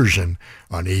excursion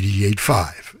on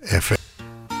 88.5 FM.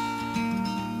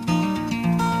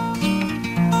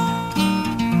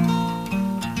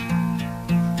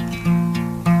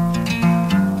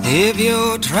 If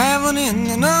you're traveling in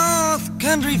the North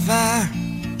Country Fair,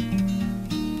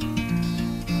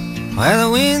 where the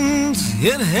winds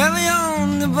hit heavy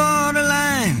on the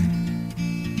borderline,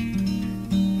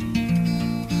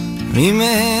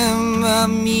 remember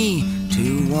me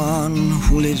to one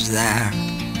who lives there,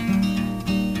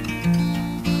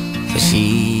 for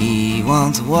she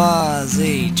once was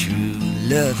a true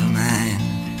love of mine.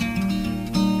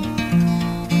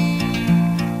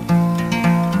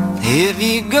 If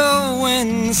you go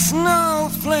when the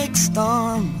snowflakes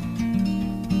storm,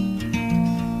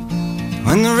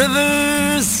 when the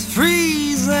rivers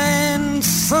freeze and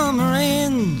summer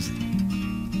ends,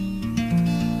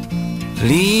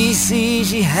 please see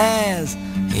she has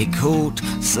a coat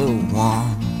so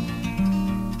warm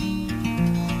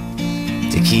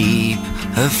to keep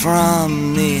her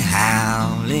from the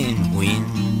howling winds.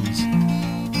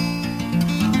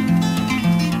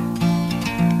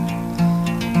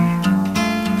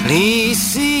 Please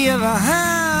see if her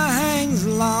hair hangs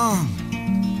long,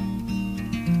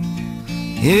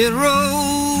 it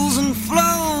rolls and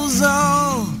flows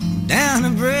all down her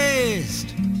breast.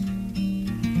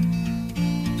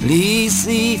 Please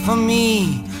see for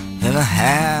me if her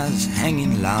hair's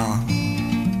hanging long,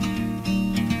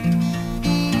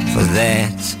 for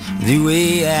that's the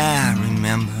way I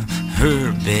remember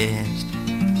her best.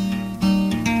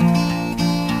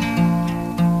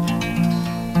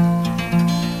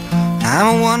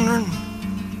 I'm wondering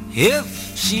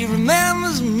if she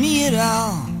remembers me at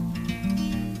all.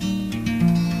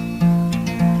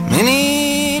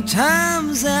 Many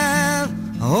times I've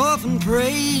often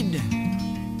prayed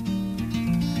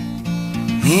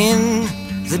in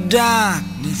the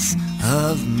darkness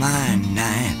of my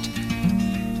night,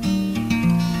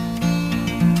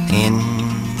 in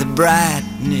the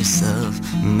brightness of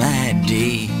my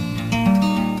day.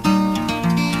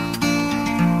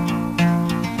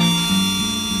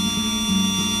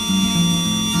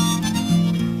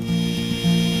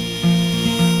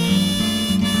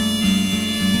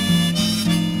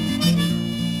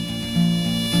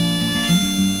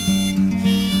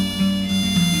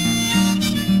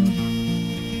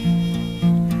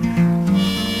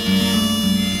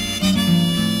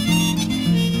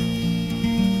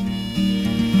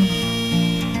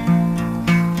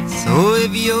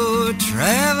 If you're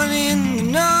traveling in the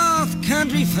North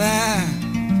Country Fair,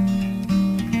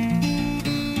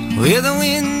 where the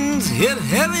winds hit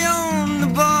heavy on the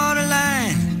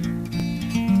borderline,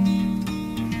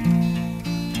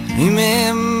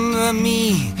 remember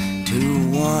me to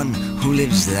one who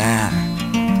lives there,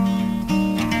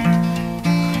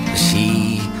 for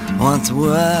she once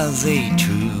was a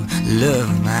true love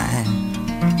of mine.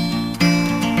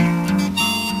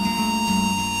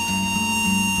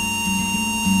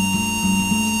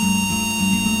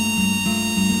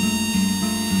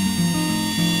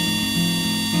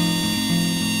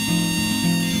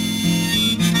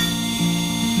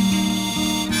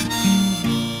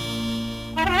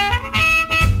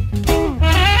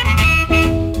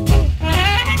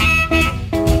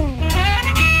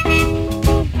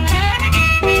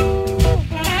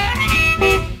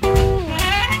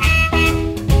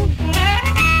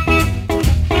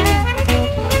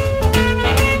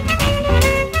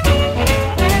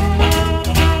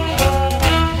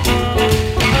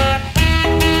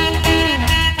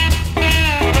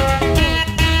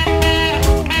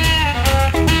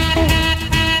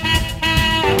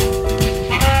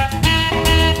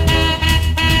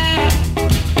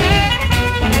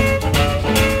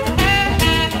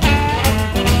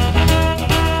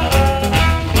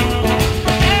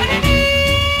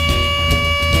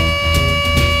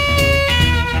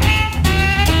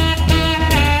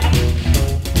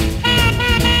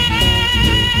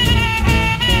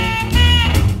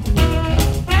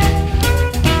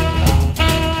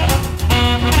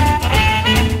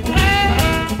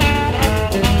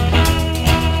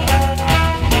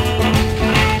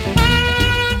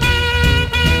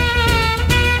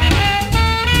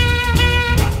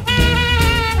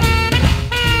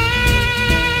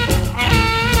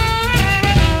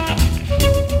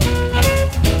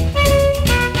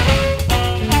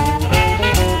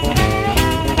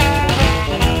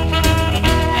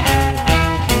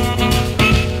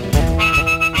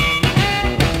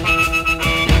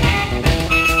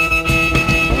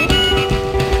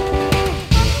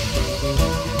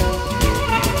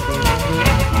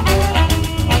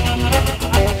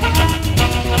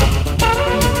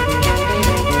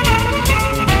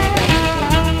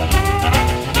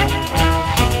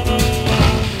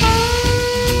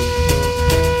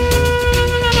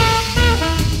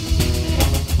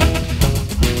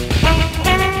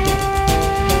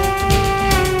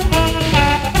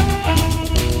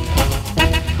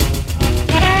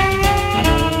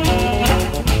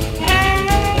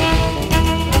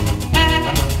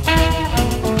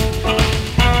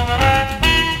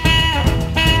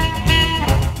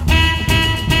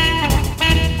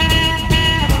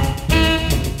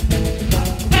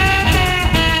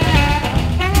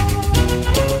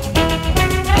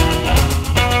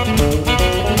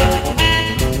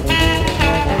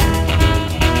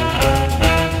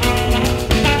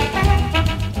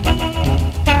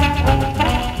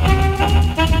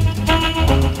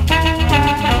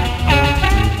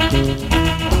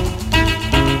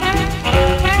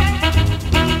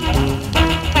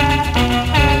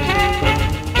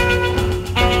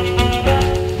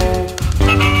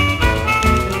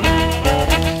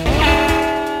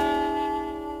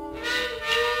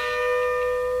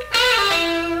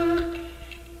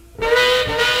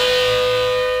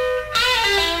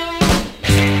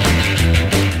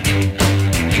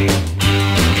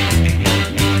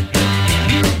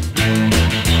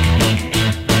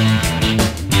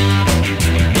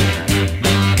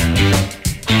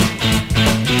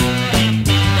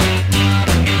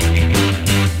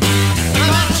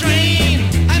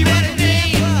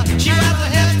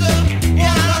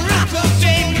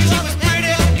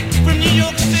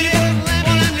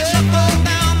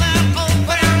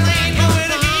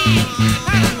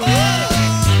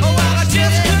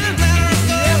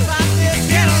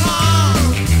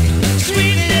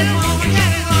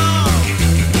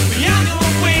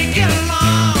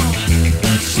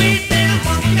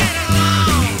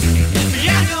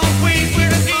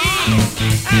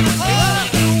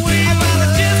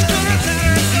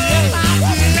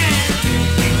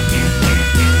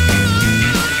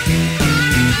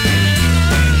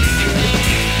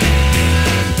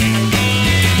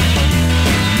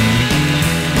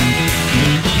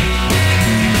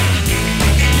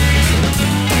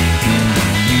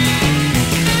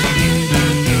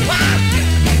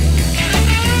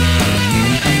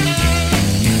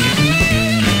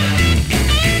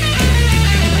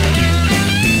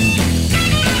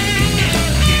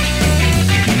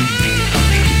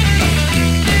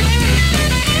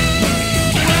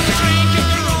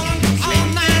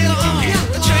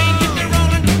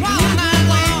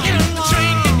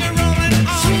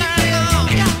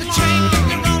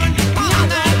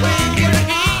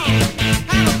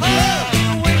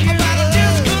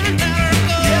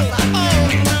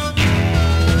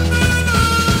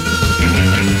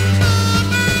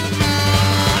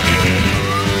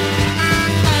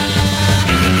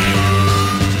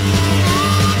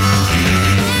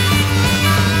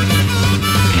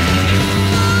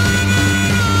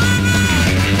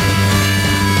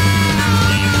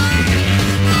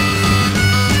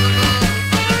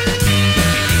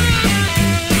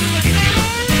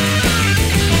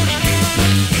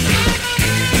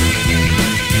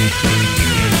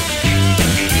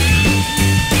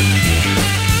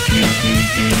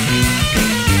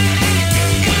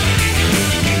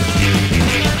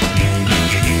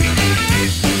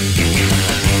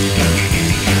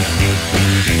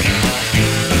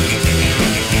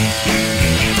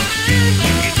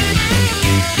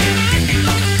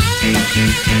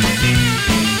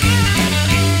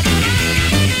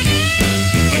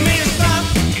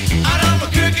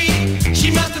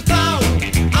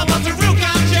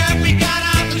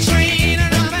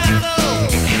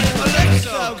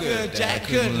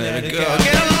 couldn't let it go.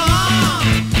 Get along,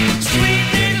 sweet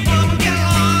little woman, get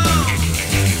along.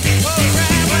 Oh,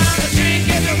 right, well, the drink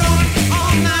gets me rolling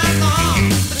all night long.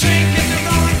 The drink gets me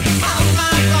rolling all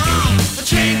night long. The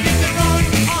drink gets me rolling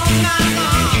all night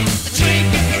long. The drink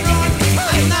gets me rolling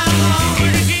all night long.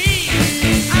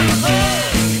 I'm a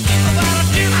hoe, but I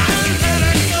can't let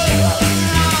it go.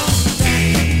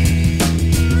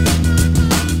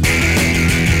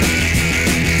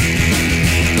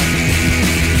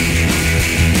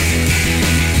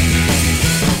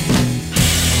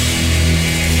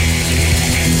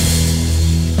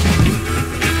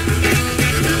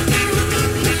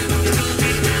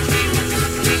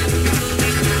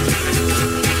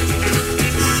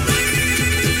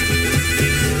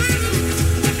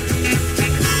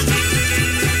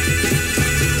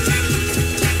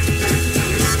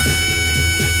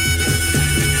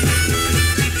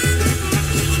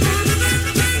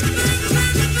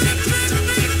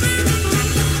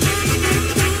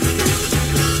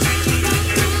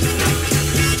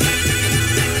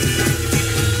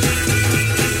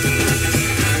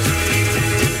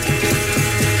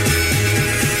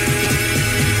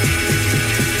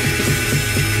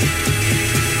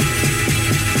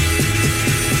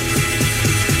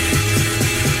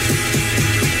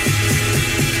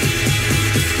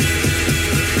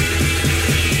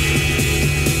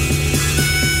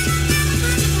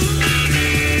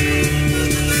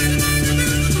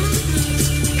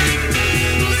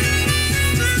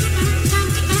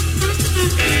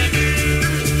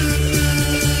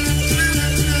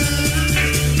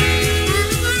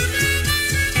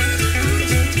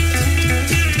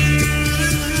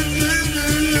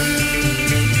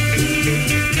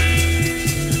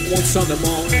 Sunday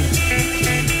morning,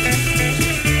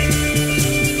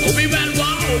 oh, we went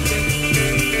walking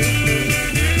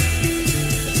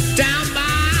down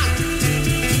by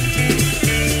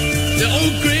the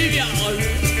old graveyard.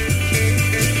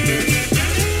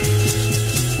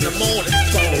 The morning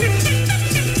fall,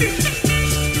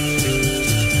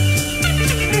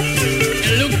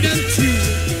 and looked into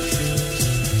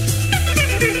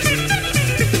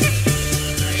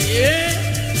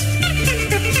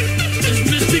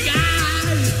mystic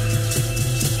eyes,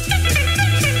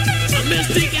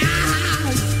 mystic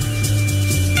eyes,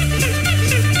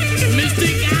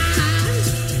 mystic eyes, mystic eyes,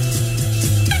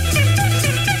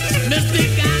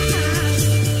 mystic eyes,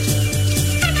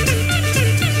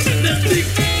 mystic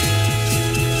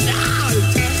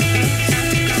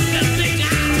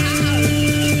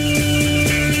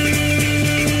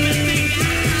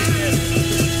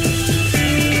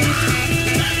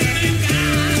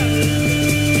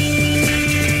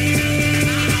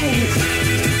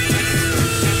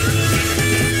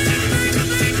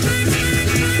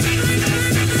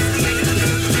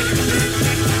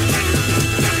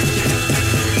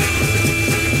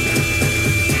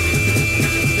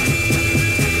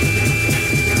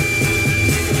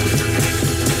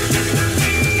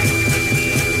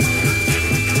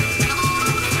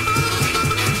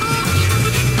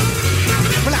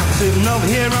sitting over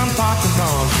here on Parker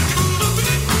Farm.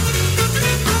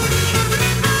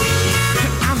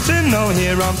 I'm sitting over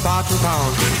here on Parker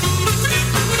Farm.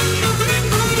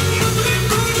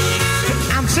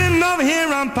 I'm sitting over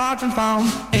here on Parker Farm.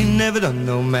 Ain't never done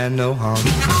no man no harm.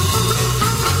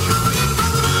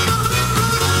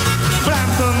 But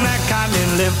I'm from that cotton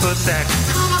and live for sex.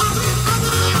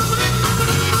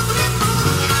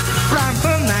 But I'm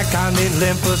from that cotton and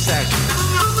live for sex.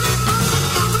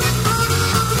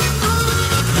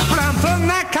 From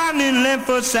that cotton and live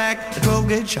for sack, a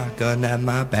 12-gauge shotgun at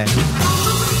my back.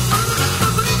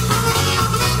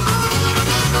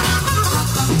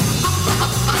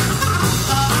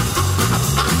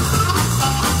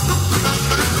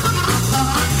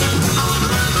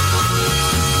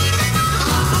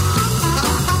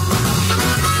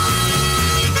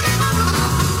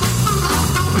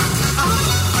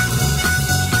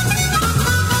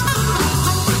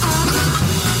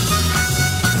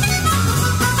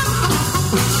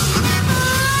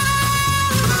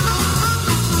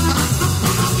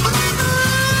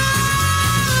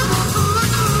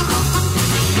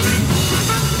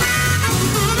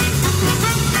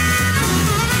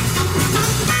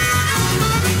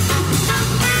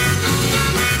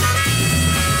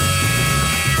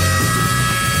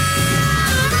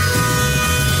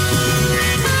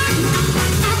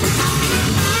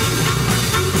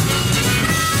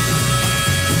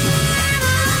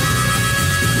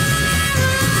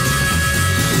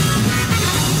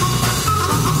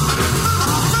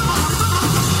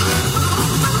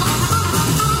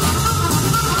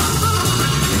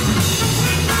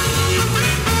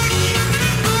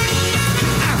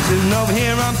 sitting over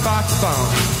here on Fox Farm.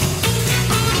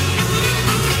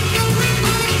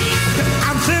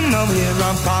 I'm sitting over here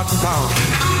on Fox Farm.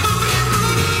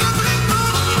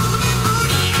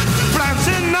 But I'm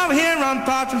sitting over here on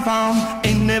Fox Farm.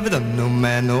 Ain't never done no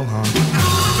man no harm.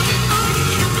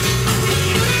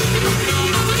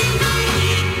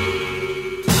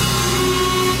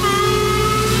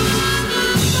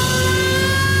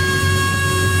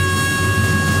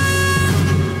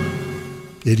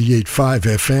 88.5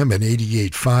 FM and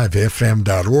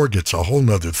 88.5fm.org. It's a whole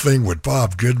nother thing with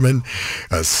Bob Goodman,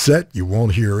 a set you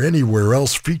won't hear anywhere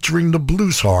else featuring the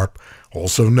blues harp,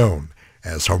 also known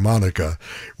as harmonica.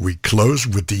 We close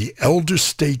with the elder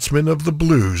statesman of the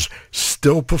blues,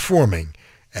 still performing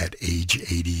at age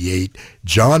 88,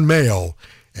 John Mayall,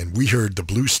 and we heard the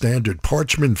blues standard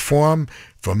Parchment Farm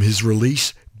from his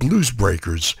release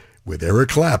Bluesbreakers, with Eric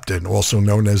Clapton, also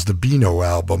known as the Beano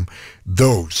album.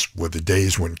 Those were the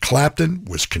days when Clapton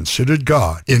was considered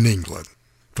God in England.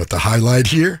 But the highlight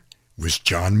here was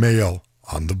John Mayall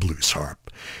on the blues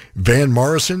harp. Van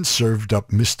Morrison served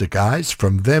up Mystic Eyes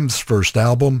from them's first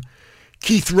album.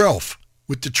 Keith Relf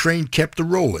with The Train Kept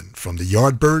A-Rollin' from the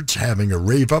Yardbirds, Having a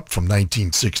Rave Up from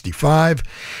 1965.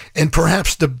 And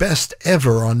perhaps the best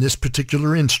ever on this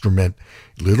particular instrument,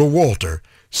 Little Walter,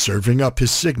 serving up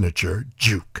his signature,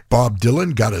 Juke. Bob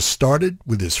Dylan got us started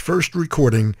with his first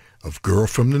recording of Girl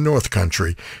from the North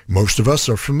Country. Most of us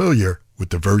are familiar with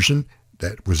the version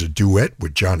that was a duet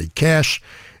with Johnny Cash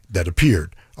that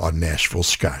appeared on Nashville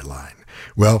Skyline.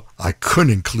 Well, I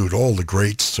couldn't include all the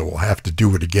greats, so I'll have to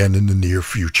do it again in the near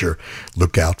future.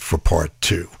 Look out for part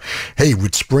 2. Hey,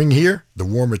 with spring here, the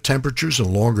warmer temperatures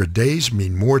and longer days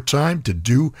mean more time to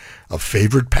do a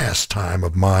favorite pastime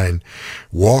of mine,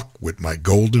 walk with my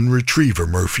golden retriever,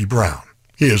 Murphy Brown.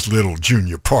 Here's little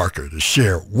Junior Parker to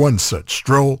share one such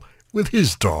stroll with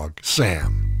his dog,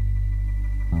 Sam.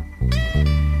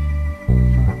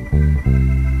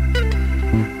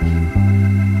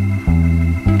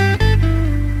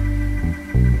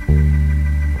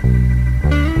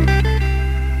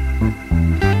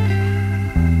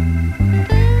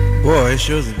 Boy, it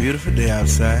sure is a beautiful day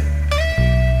outside.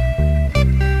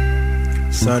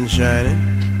 Sun shining.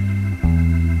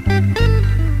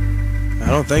 I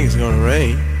don't think it's gonna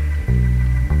rain.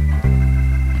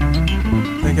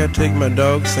 I think I'll take my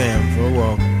dog Sam for a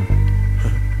walk.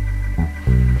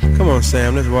 Come on,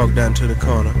 Sam, let's walk down to the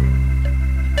corner.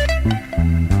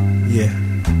 Yeah.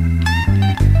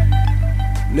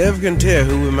 Never can tell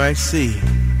who we might see.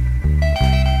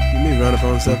 You may run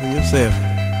upon something yourself.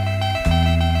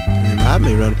 I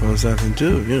may run upon something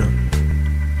too, you know.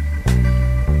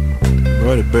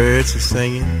 Boy, the birds are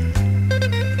singing.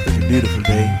 It's a beautiful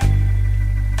day.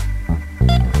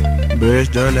 The birds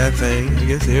done that thing. I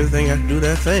guess everything I can do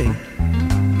that thing.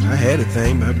 I had a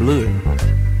thing, but I blew it.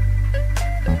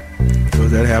 Of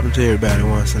course, that happens to everybody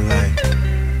once in life.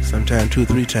 Sometimes 2 or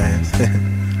 3 times.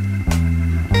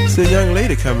 See a young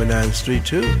lady coming down the street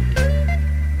too.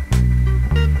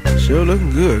 Sure looking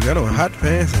good. Got on hot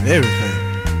pants and everything.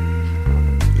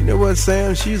 You know what,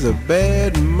 Sam? She's a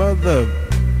bad mother.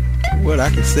 Well, I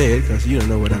can say it because you don't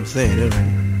know what I'm saying, anyway.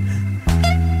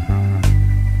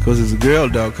 Because there's a girl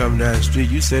dog coming down the street,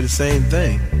 you say the same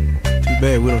thing. Too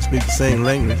bad we don't speak the same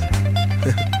language.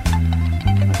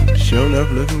 Sure enough,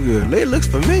 looking good. Lady looks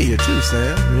familiar too,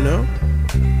 Sam, you know?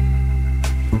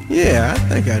 Yeah, I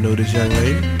think I know this young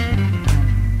lady.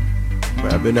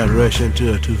 But I better not rush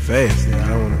into her too fast. You know, I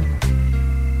don't want to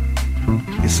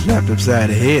get slapped upside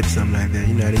the head or something like that.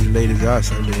 You know how these ladies are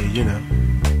some days, you know.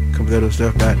 Come with that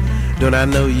stuff about, don't I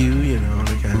know you, you know, all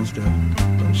that kind of stuff.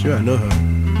 I'm sure I know her.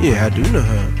 Yeah, I do know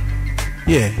her.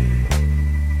 Yeah.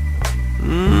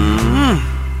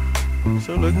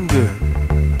 So looking good.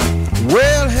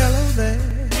 Well, hello there.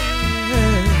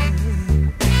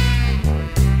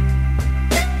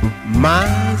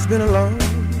 Mine's been a long,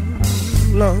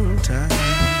 long time.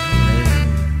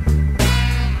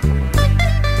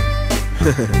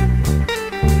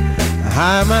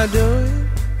 How am I doing?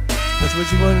 That's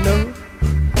what you want to know?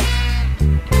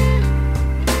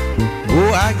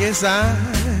 Oh, I guess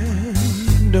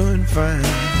I'm doing fine.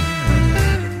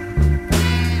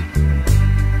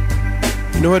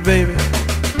 You know what, baby?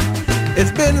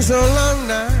 It's been so long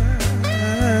now,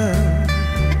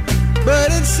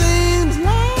 but it seems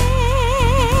like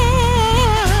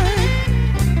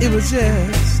it was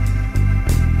just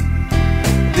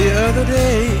the other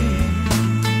day.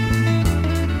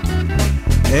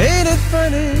 Ain't it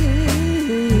funny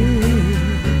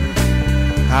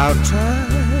how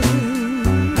time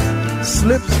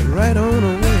slips right on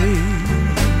away?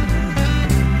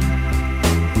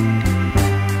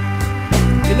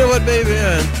 You know what, baby?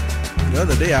 The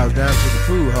other day I was down to the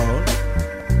pool hall.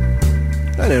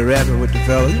 Down there rapping with the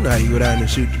fellas. You know how you go down there and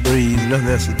shoot the breeze, nothing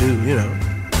else to do, you know.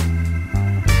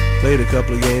 Played a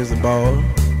couple of games of ball,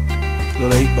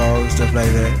 little 8 ball and stuff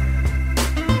like that.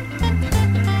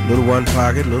 Little one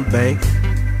pocket, little bank.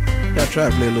 I try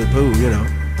to play a little pool, you know.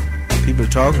 People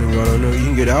talking and going on. You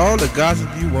can get all the gossip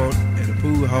you want at a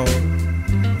pool hall,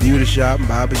 beauty shop,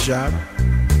 barber shop.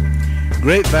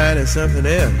 Grapevine is something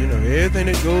else, you know. Everything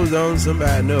that goes on,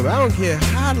 somebody knows. I don't care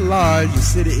how large your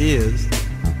city is.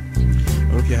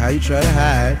 I don't care how you try to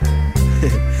hide.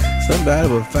 Somebody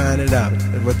will find it out.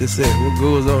 That's what they say. What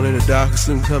goes on in the dark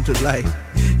soon comes to light.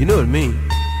 You know what I mean?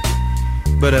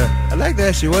 But I'd like to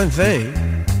ask you one thing.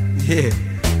 Yeah,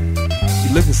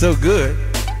 you're looking so good.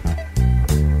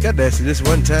 Got to ask you this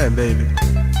one time, baby.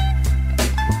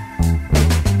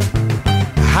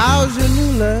 How's your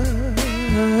new love?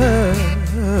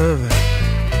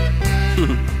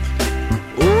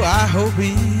 Oh, I hope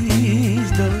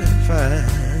he's doing fine.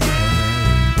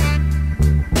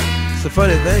 It's a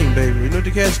funny thing, baby. You know what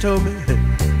the cats told me?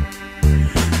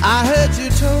 I heard you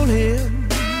told him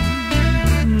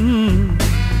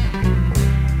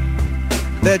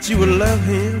that you would love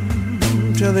him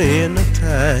till the end of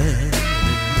time.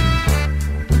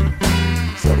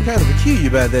 Something kind of peculiar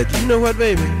about that. You know what,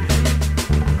 baby?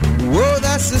 Whoa,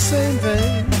 that's the same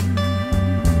thing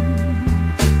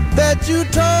that you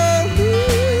told me.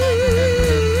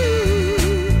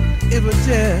 It was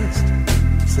just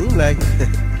seemed like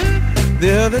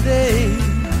the other day.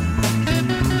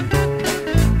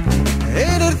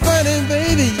 Ain't it funny,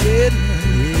 baby? Yeah,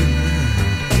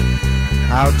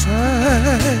 how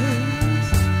time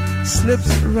slips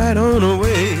right on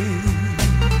away.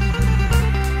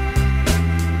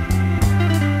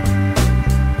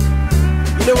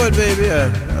 You know what, baby? I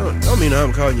don't mean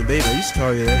I'm calling you baby. I used to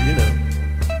call you that, you know.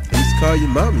 I used to call you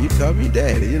mama. You call me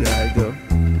daddy. You know how it go.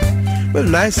 But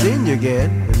nice seeing you again.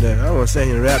 And I don't want to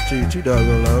sing and rap to you too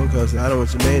doggone long, because I don't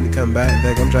want your man to come back and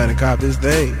think I'm trying to copy his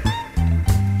thing.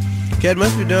 Cat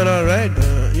must be doing all right,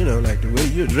 you know, like the way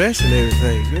you're dressed and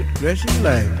everything. Good dress you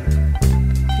like.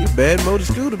 You bad motor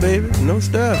scooter, baby. No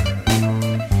stuff.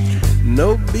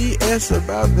 No BS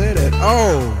about that at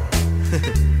all.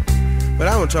 But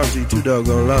I won't talk to you too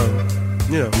doggone long.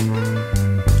 You know,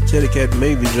 tell the cat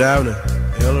may be driving a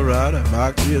Eldorado, a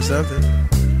Mark III or something.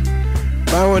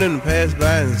 If I want him to pass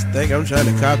by and think I'm trying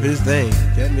to copy his thing,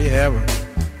 cat may have a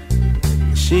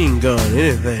machine gun,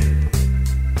 anything.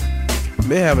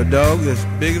 May have a dog that's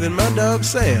bigger than my dog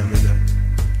Sam,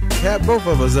 and have both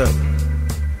of us up.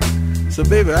 So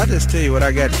baby, I just tell you what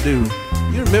I got to do.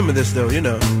 You remember this though, you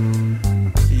know.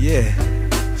 Yeah,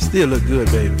 still look good,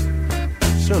 baby.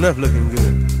 Sure enough looking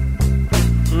good.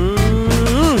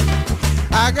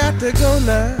 I got to go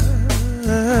now.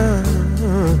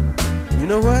 You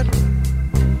know what?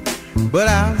 But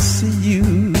I'll see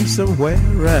you somewhere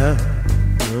around.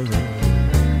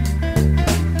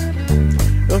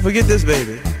 Don't forget this,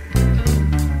 baby.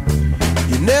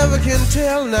 You never can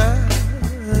tell now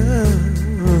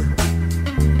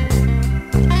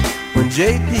when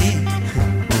JP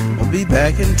will be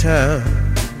back in town.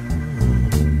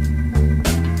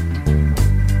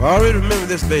 I already remember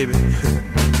this, baby.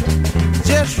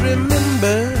 Just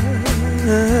remember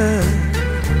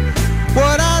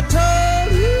what I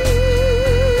told you,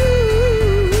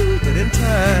 that in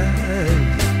time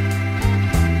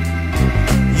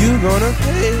you're gonna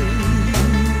pay.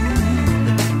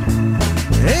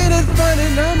 Ain't it funny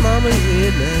now, mama?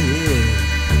 Yeah, now, yeah.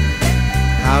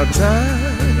 How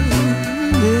time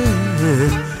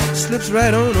slips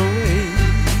right on away.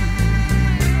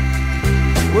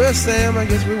 Well, Sam, I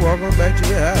guess we're walking back to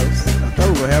your house. I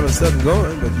thought we were having something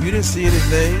going, but you didn't see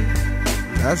anything.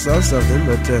 I saw something,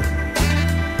 but, you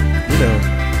know,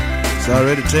 it's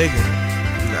already taken.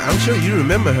 I'm sure you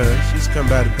remember her. She's come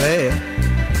by the path.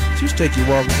 She used to take you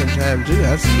walking sometime, too.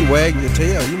 I see you wagging your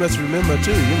tail. You must remember,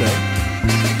 too, you know.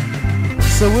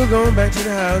 So we're going back to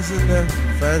the house and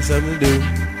find something to do.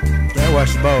 I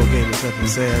watch the ball game or something,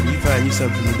 Sam. You find you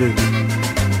something to do.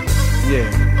 Yeah.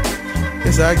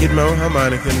 Guess I'll get my own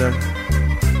harmonica and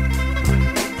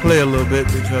play a little bit,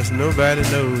 because nobody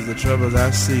knows the troubles I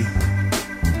see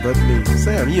but me.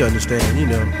 Sam, you understand, you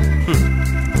know.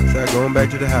 So I'm going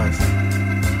back to the house.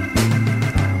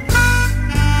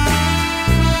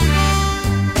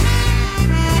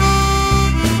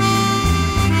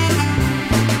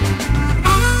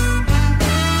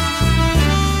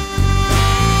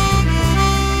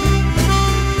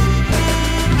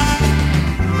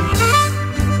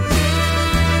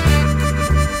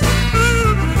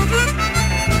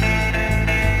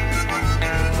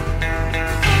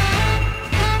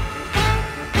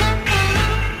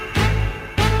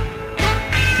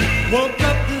 Woke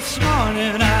up this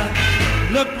morning, I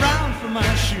looked round for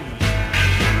my shoes.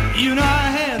 You know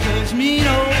I had those mean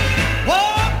old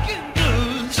walking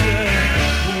blues,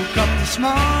 yeah. Woke up this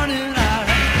morning, I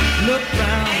looked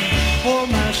round for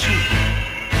my shoes.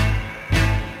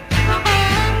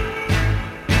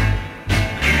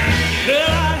 Well,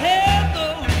 I had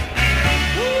those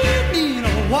mean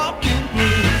old walking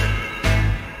blues.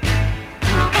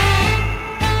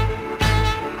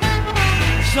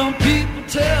 Some people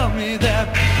tell me that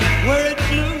worried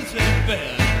blues ain't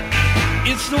bad.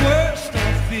 It's the worst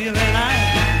of feeling I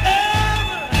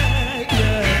ever had,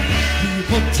 yeah.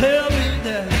 People tell me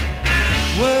that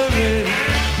worried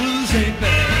blues ain't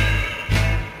bad.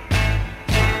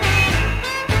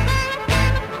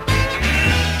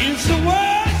 It's the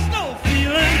worst of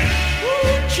feeling,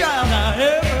 ooh, child, I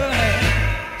ever had.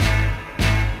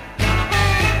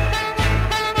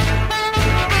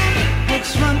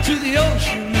 Books run to the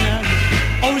ocean and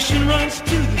ocean runs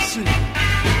to the sea.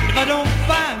 If I don't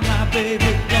find my baby,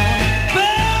 gone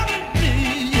bury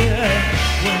me, yeah.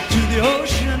 Went to the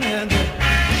ocean and the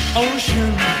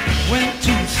ocean went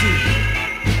to the sea.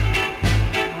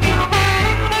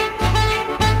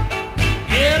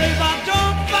 Yeah, if I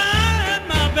don't find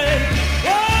my baby,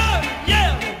 oh,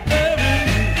 yeah, bury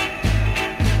me.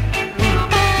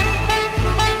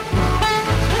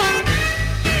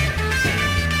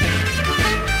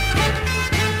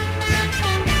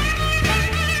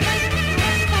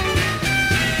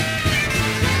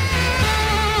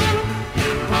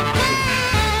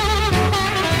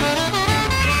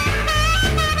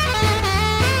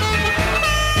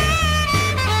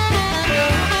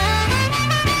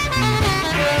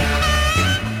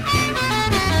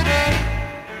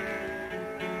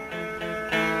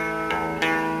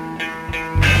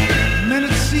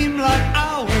 Minutes seem like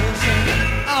hours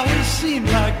and hours seem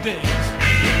like days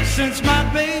since my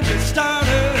baby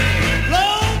started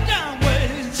low down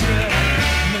ways,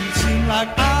 yeah. Minutes seem like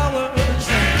hours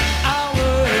and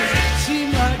hours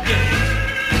seem like days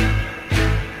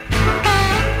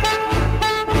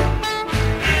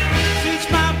since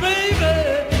my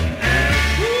baby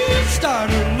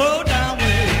started low down ways.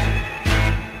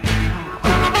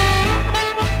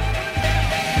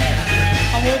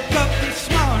 I woke up this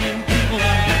morning, people,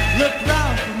 I looked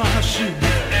round for my shoes.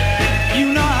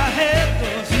 You know I had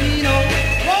those mean old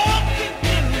walking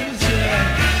blues,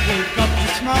 yeah. Woke up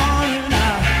this morning, I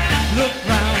looked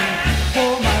round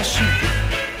for my shoes.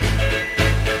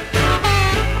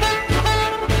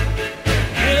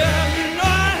 Yeah, you know I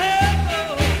had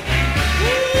those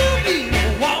mean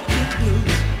old walking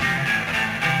blues.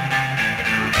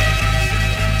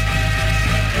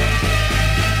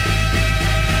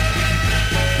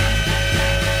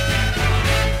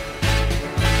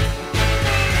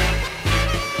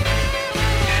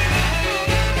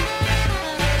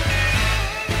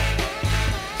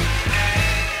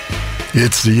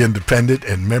 It's the independent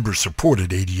and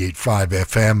member-supported 88.5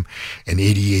 FM and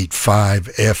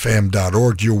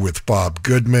 88.5fm.org. You're with Bob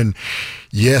Goodman.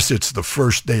 Yes, it's the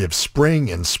first day of spring,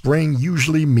 and spring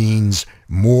usually means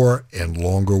more and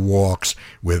longer walks,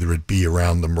 whether it be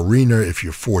around the marina, if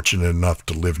you're fortunate enough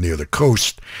to live near the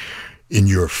coast, in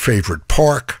your favorite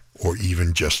park, or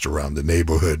even just around the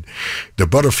neighborhood. The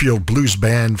Butterfield Blues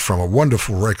Band from a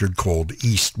wonderful record called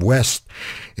East West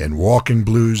and Walking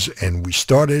Blues, and we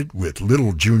started with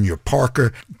Little Junior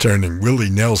Parker turning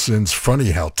Willie Nelson's Funny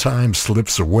How Time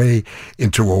Slips Away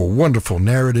into a wonderful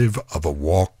narrative of a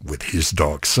walk with his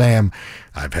dog Sam.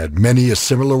 I've had many a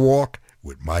similar walk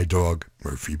with my dog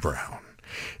Murphy Brown.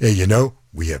 Hey, you know,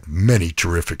 we have many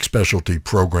terrific specialty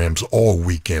programs all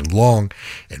weekend long,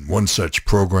 and one such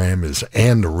program is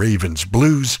And the Ravens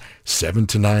Blues, 7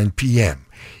 to 9 p.m.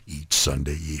 each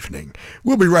Sunday evening.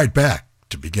 We'll be right back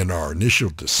to begin our initial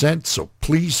descent, so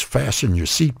please fasten your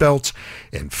seatbelts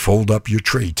and fold up your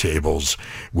tray tables.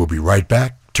 We'll be right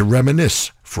back to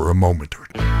reminisce for a moment or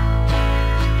two.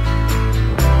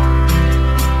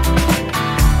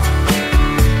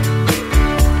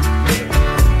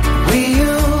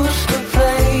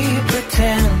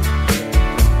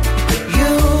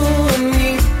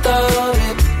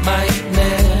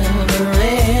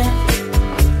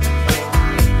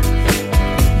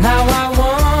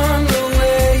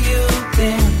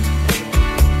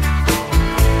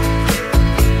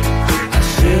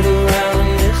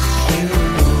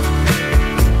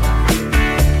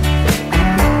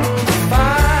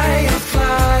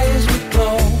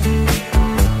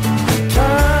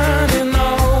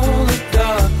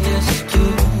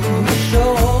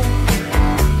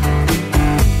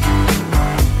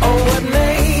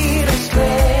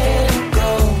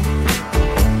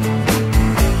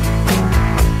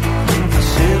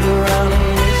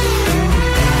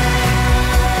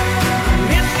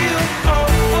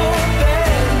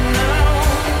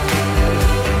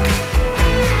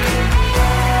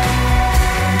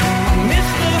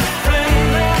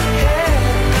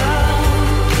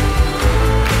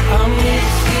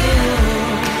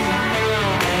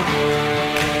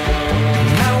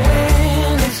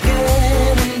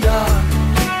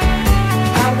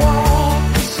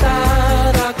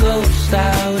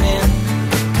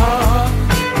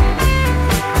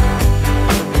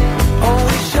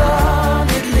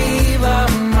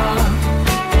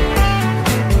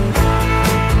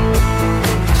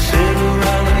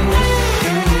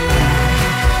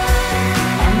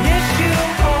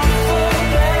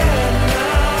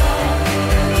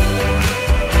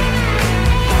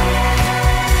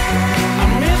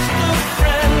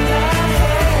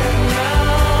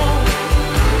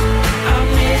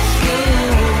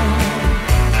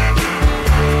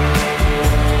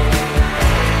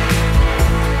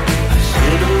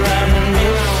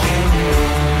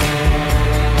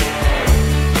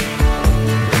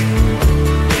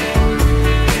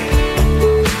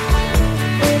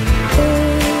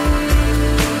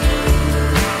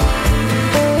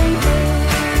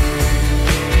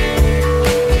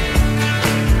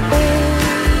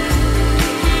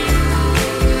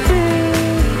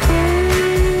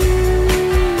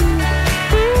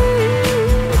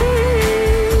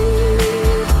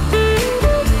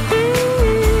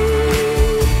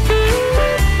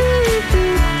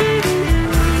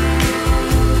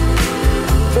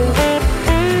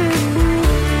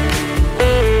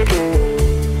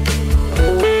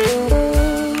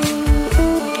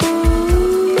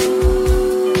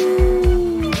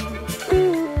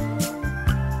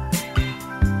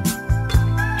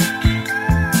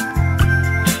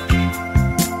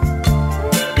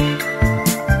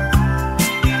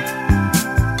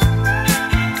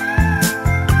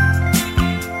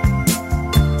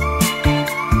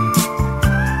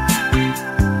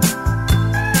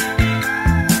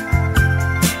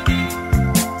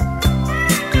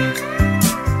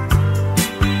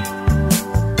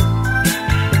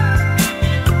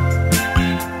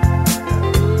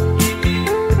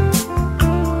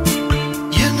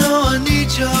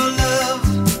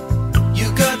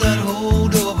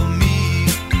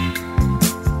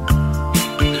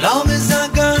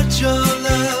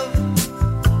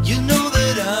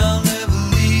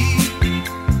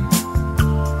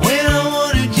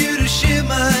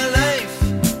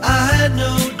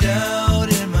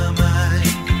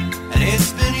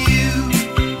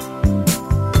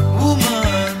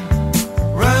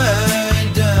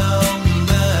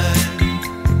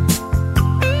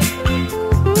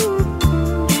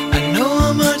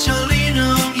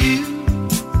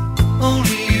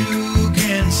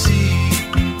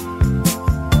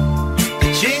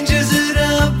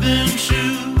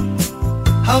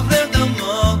 I've left a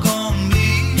mark on me.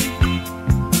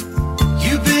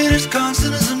 You've been as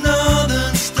constant as a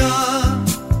northern star,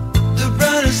 the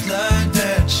brightest light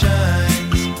that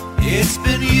shines. It's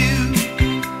been you,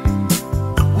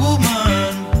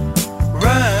 woman,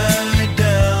 right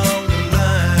down the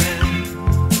line.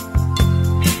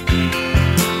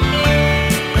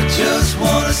 I just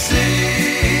wanna say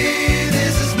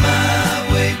this is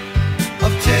my way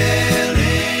of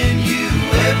telling you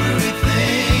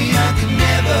everything I could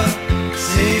never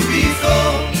say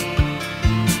before.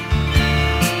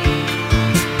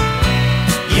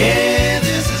 Yeah,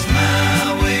 this is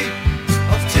my way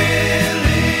of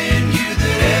telling you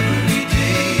that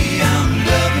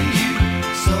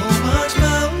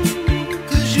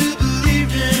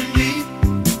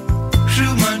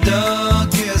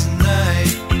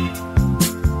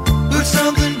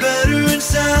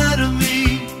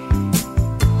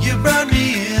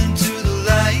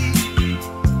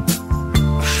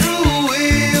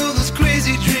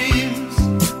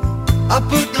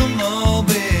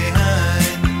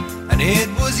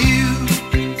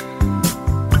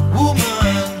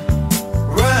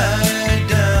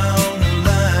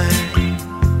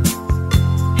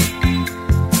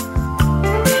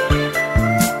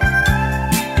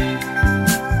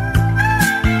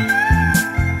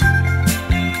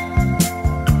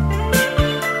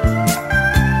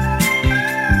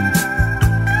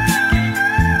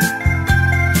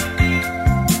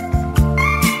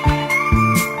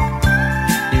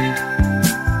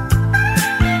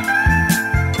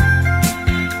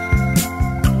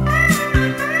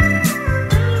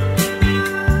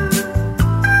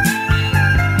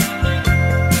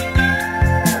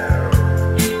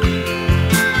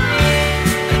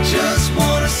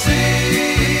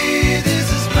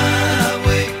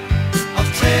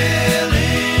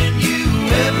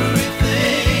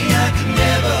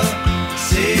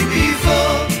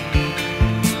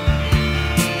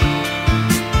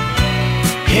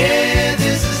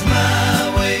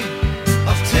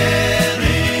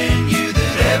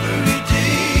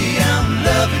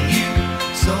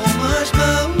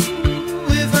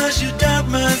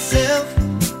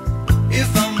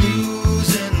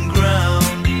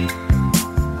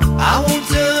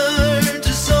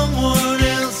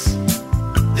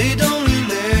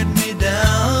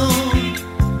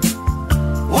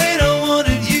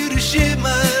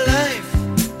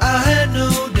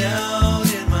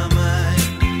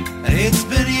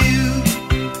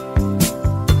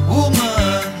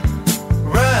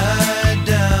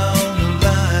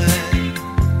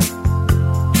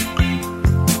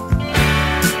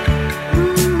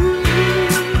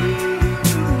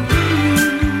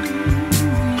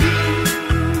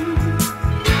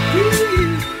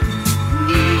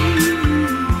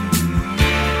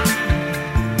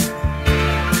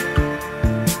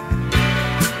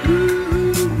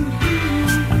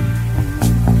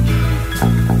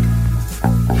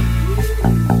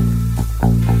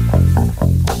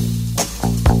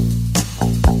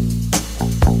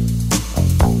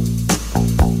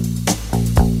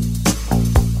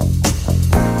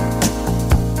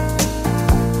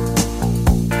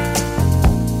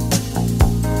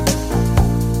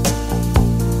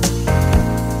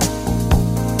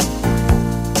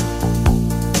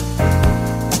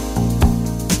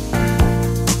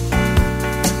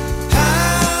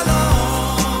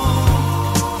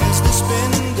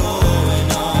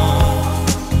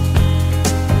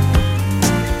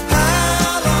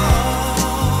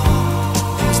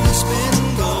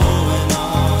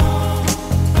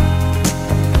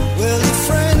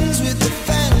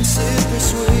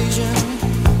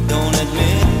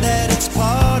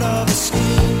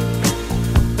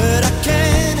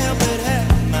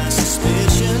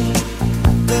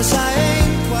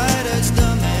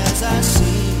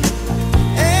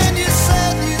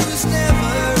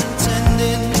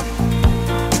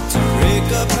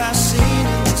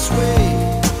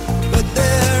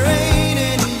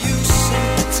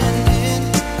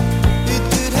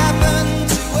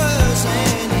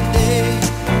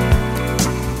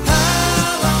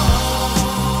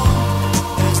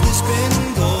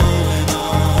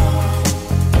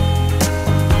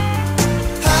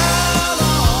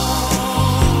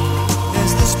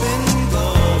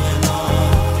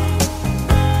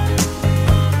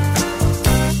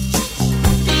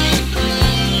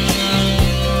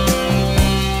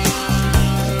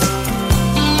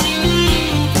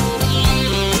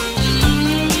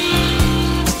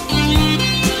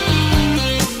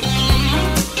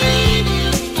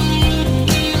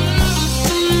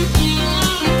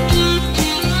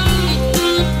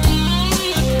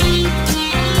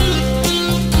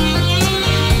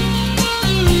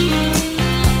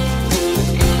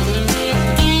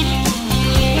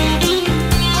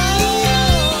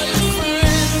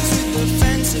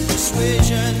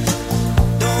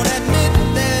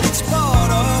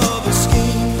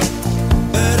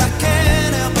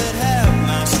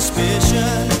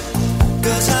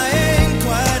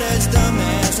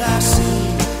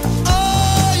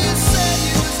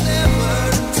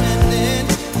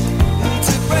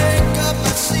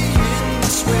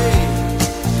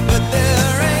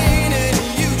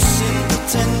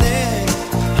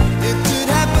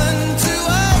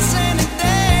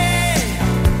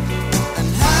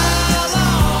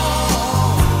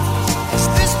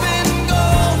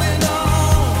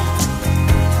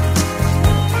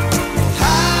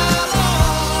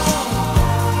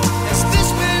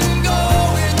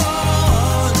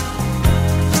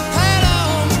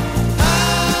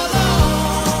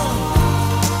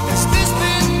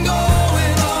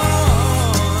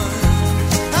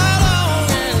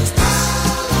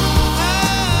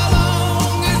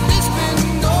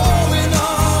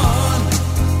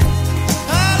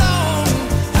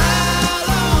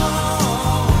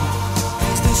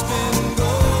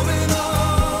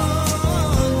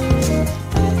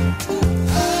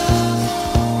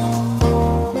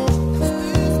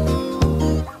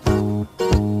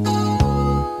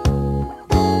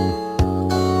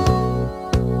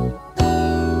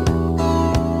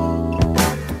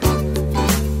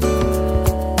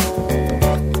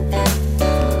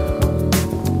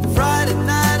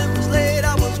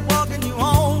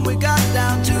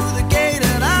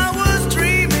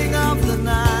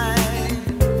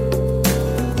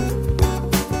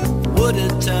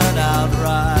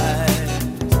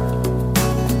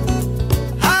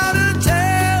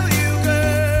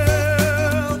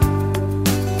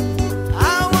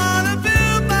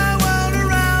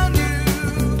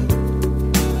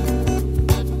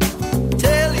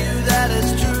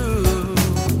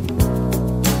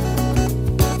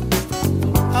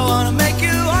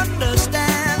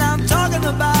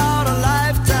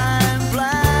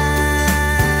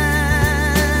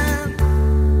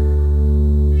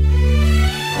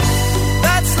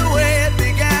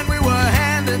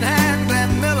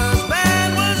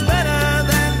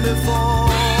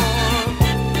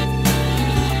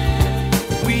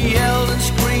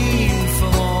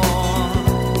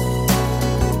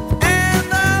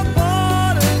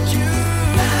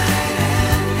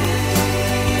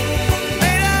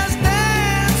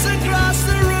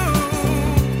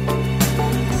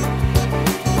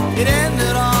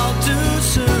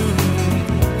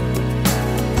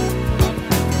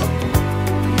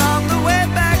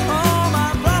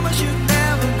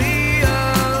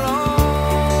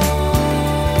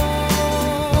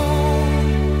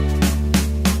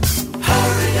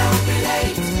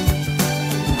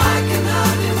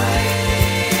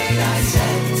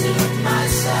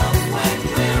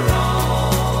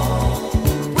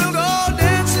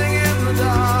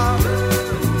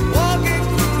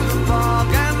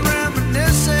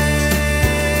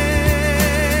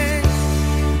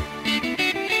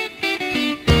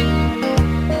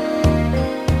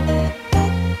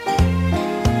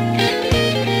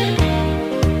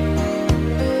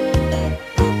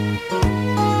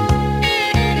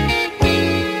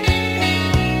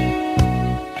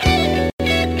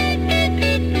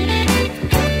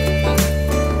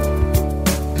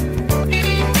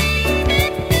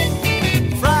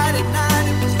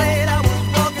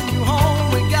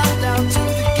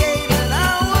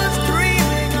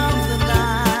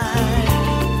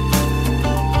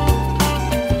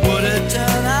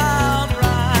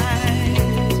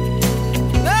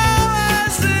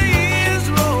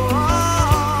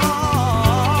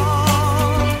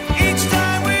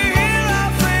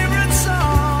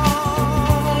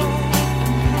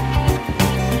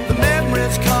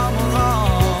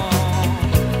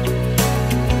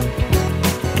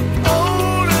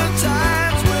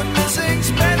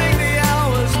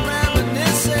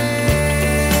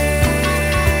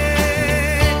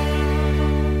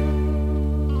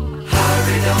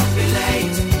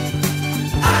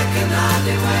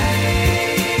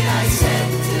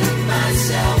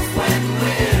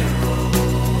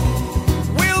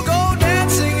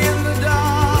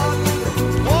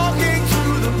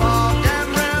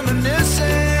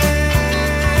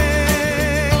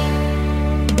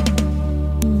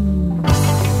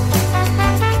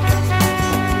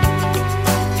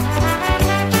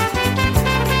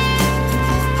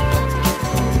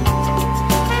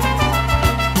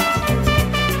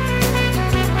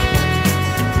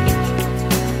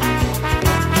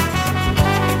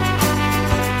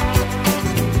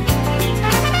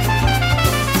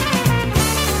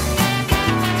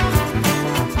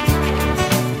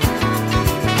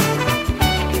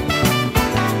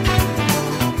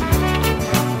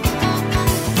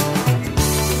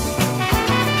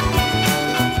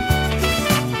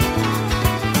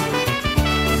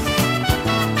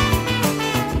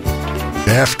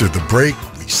After the break,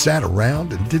 we sat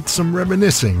around and did some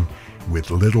reminiscing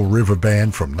with Little River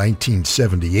Band from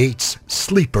 1978's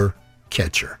Sleeper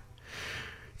Catcher.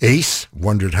 Ace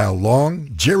wondered how long.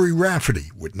 Gerry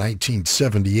Rafferty with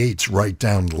 1978's Right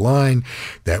Down the Line.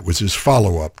 That was his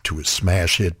follow-up to his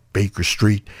smash hit Baker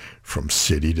Street from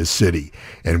City to City.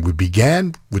 And we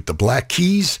began with the Black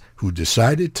Keys, who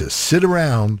decided to sit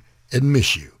around and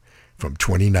miss you from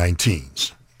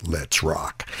 2019's Let's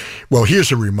Rock. Well,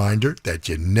 here's a reminder that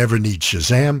you never need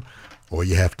Shazam. All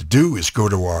you have to do is go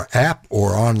to our app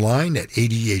or online at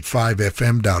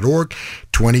 885fm.org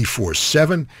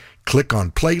 24/7. Click on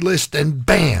playlist and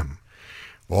bam!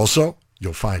 Also,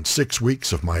 you'll find 6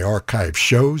 weeks of my archive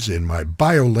shows in my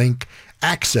bio link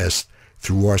accessed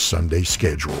through our Sunday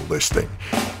schedule listing.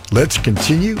 Let's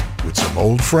continue with some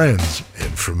old friends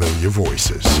and familiar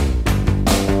voices.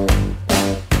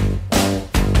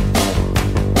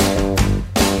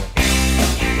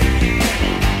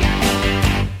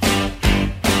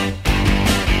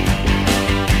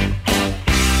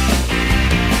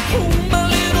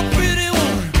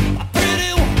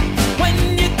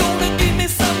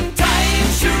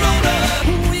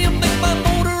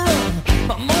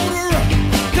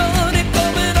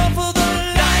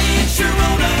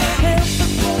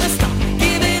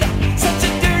 Give it up, such a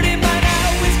dirty mind,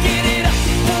 I always give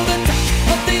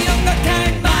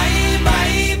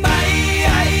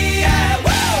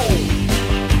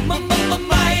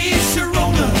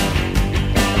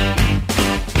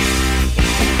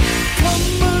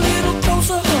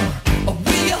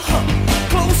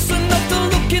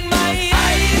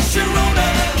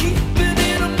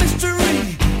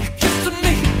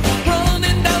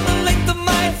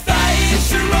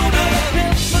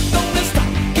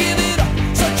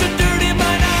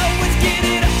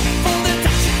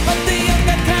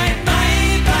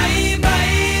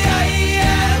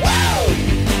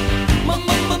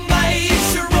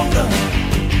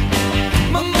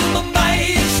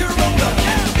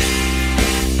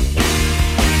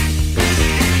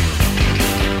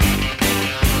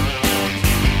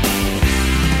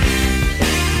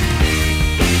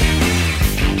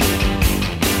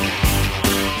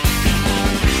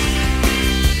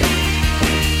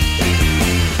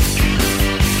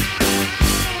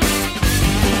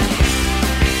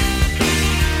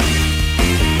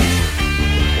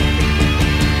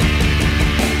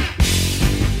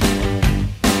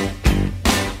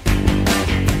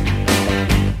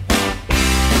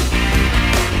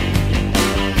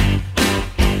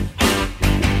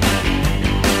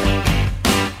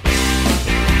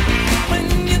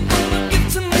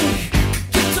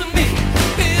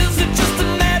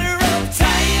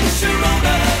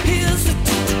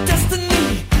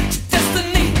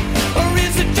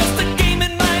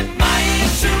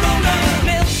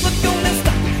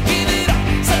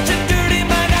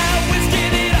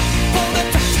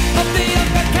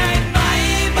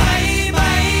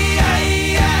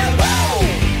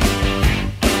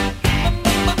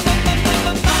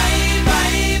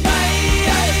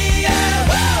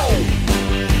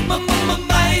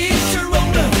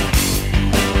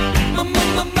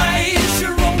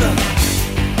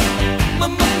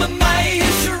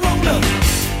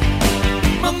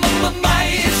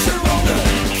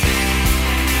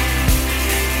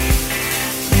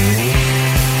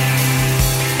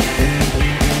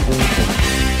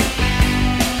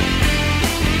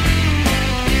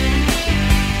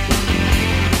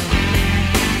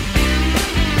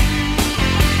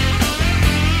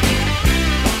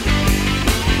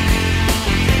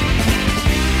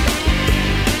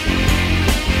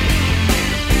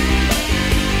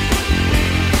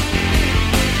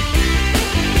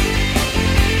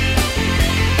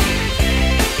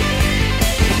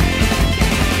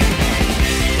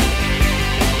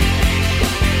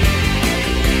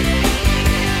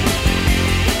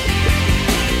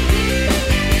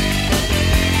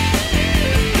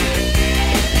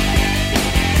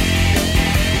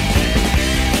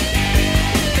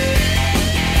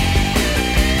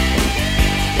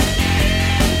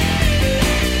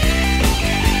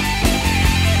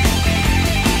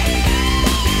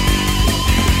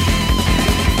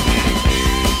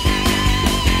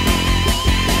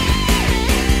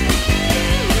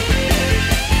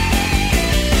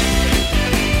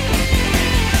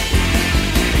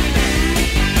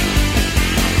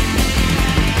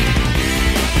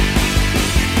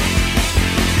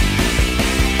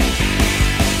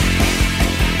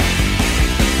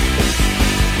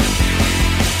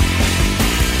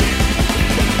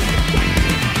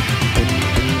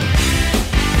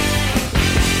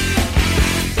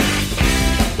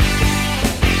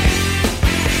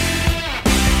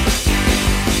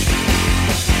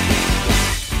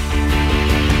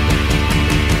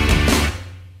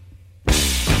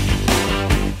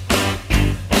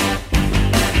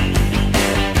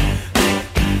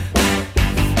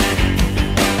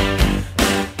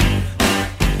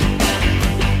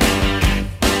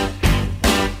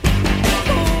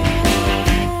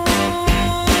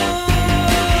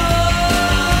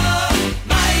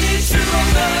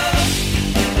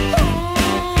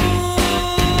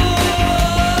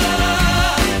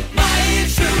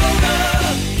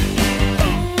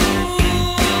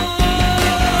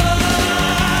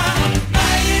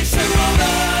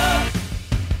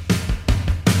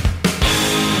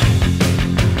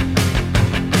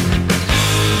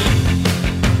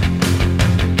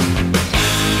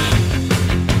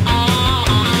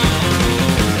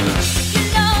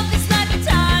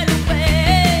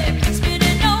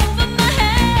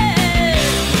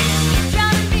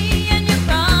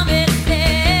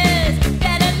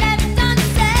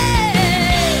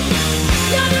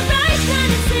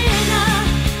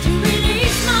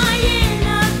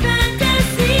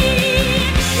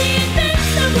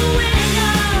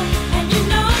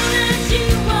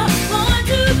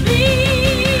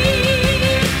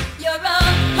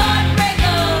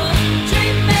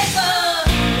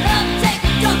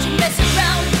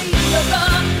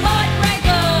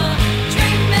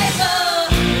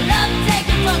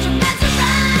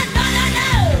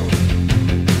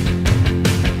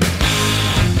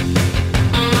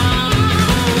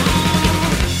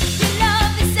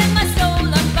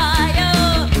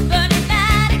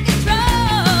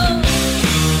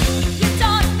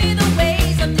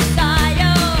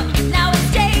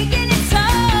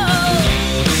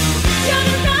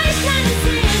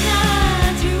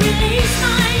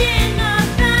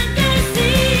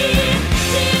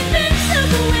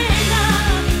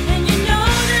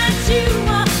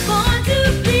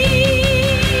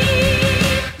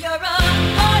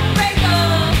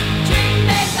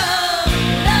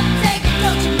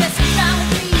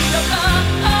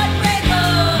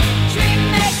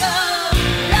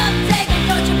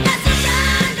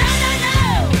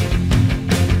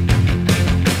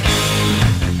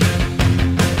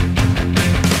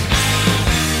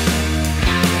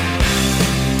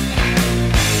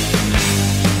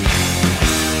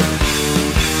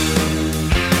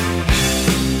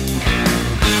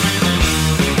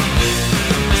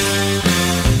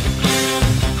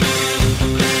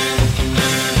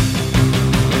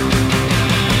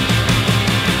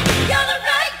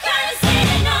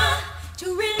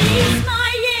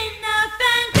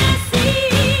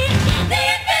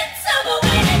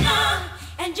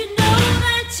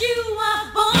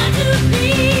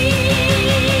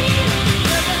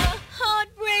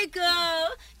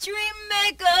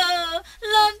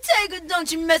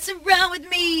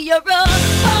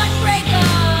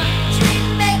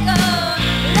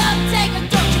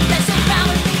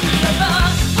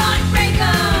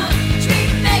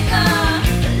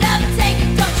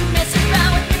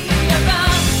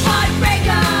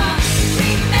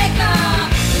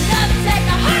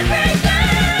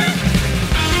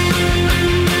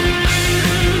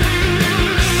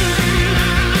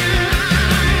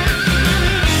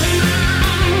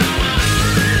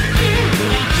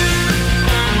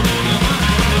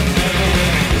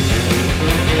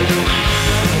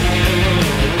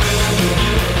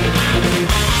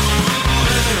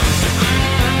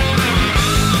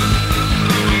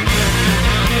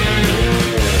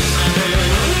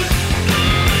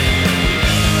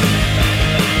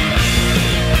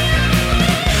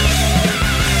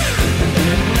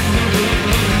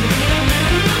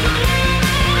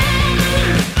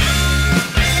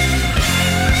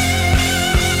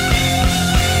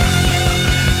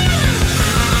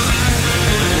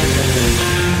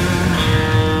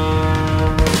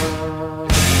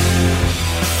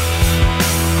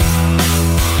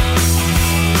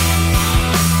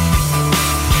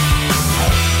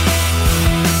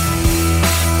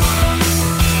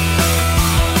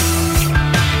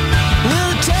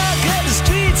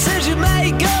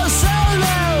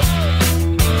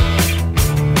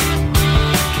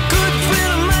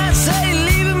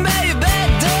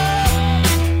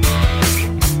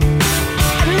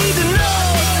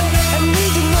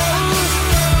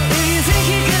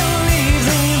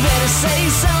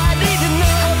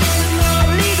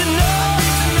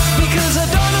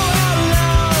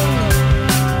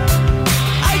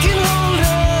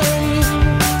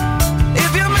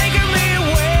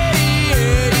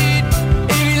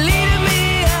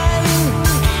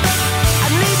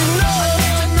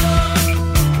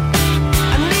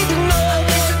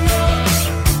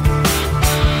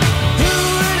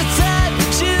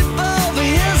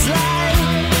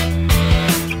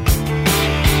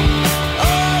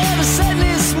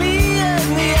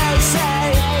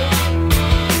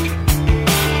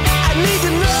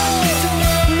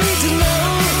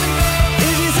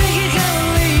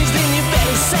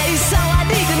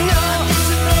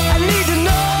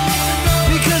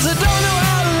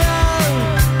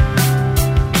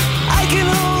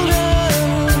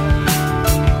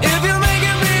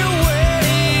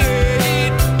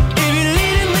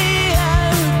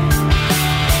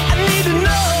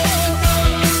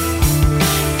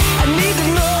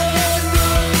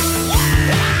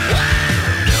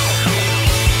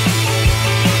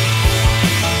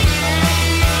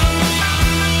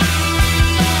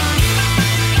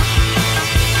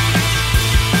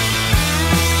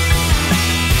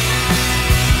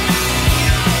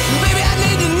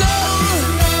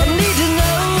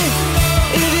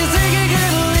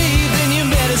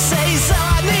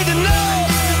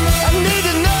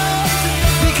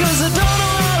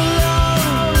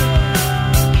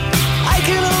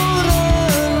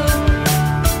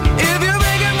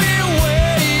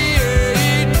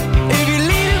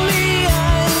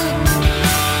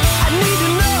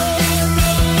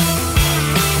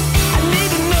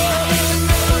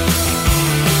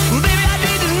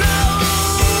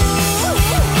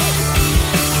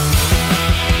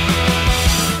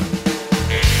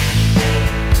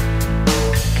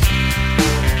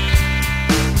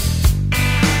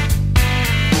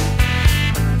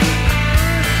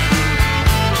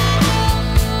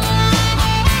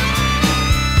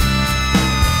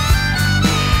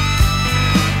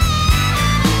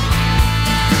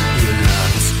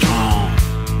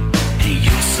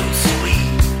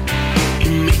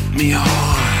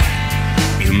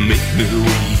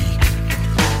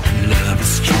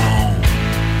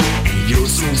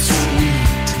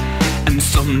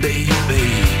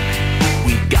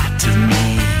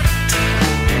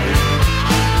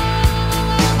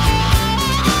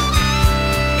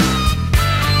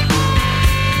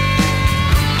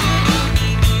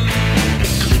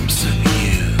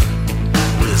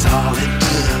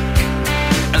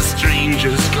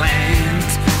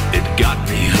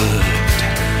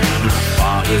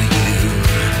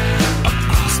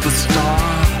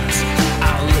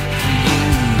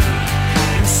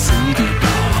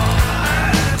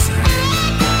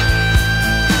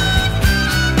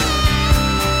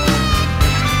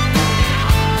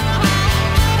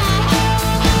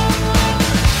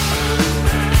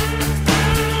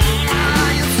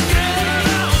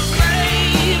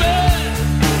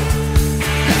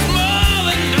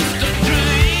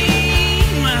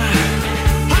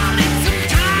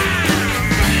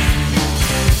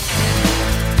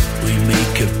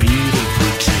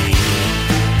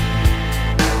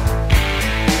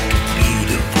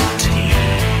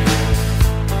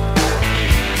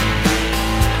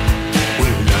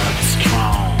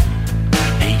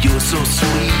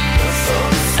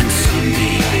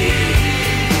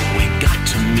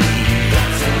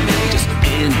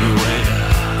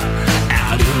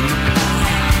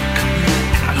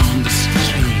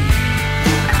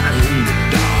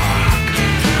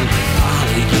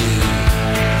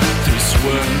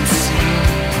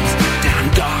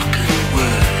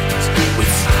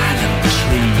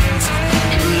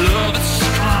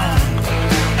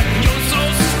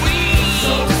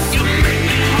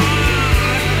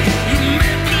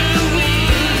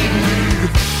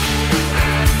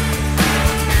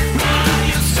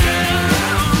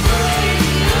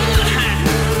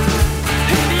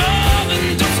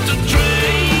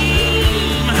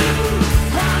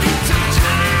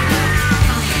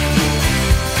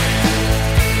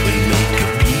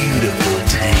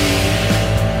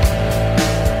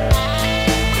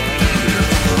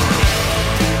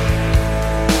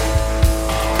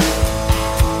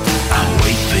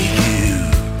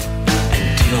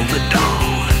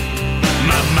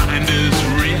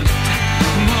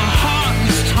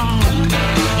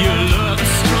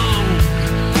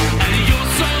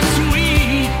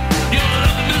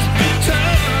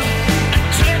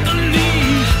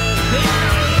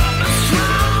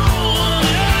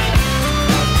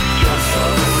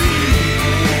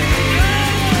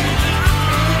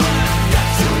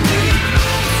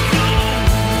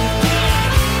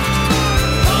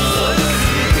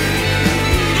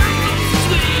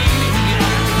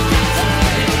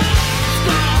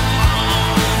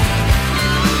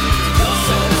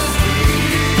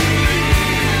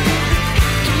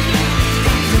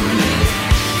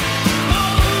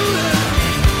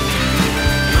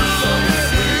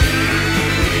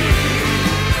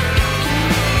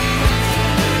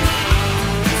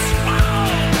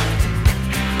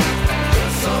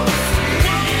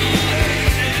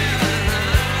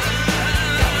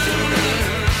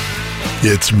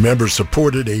It's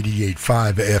member-supported,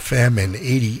 88.5 FM and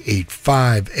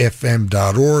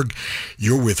 88.5fm.org.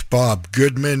 You're with Bob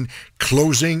Goodman,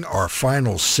 closing our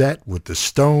final set with the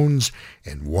Stones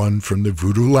and one from the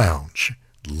Voodoo Lounge,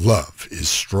 Love is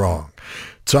Strong.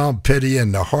 Tom Petty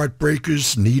and the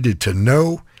Heartbreakers, Needed to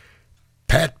Know.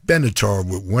 Pat Benatar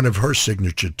with one of her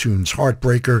signature tunes,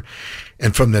 Heartbreaker.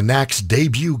 And from the Knack's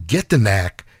debut, Get the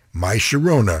Knack, My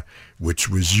Sharona, which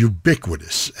was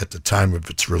ubiquitous at the time of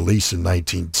its release in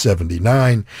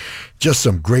 1979. Just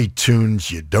some great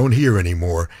tunes you don't hear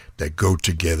anymore that go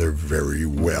together very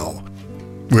well.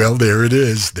 Well, there it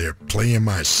is. They're playing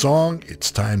my song. It's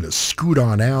time to scoot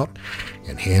on out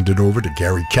and hand it over to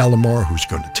Gary Calamar, who's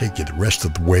going to take you the rest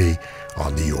of the way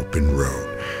on the open road.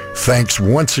 Thanks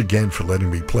once again for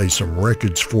letting me play some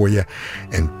records for you.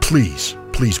 And please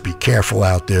be careful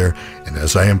out there. And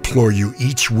as I implore you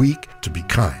each week to be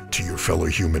kind to your fellow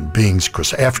human beings,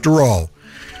 because after all,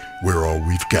 we're all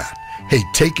we've got. Hey,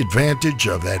 take advantage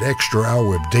of that extra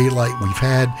hour of daylight we've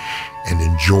had and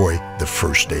enjoy the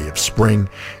first day of spring.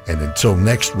 And until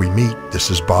next we meet, this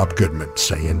is Bob Goodman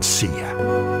saying see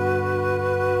ya.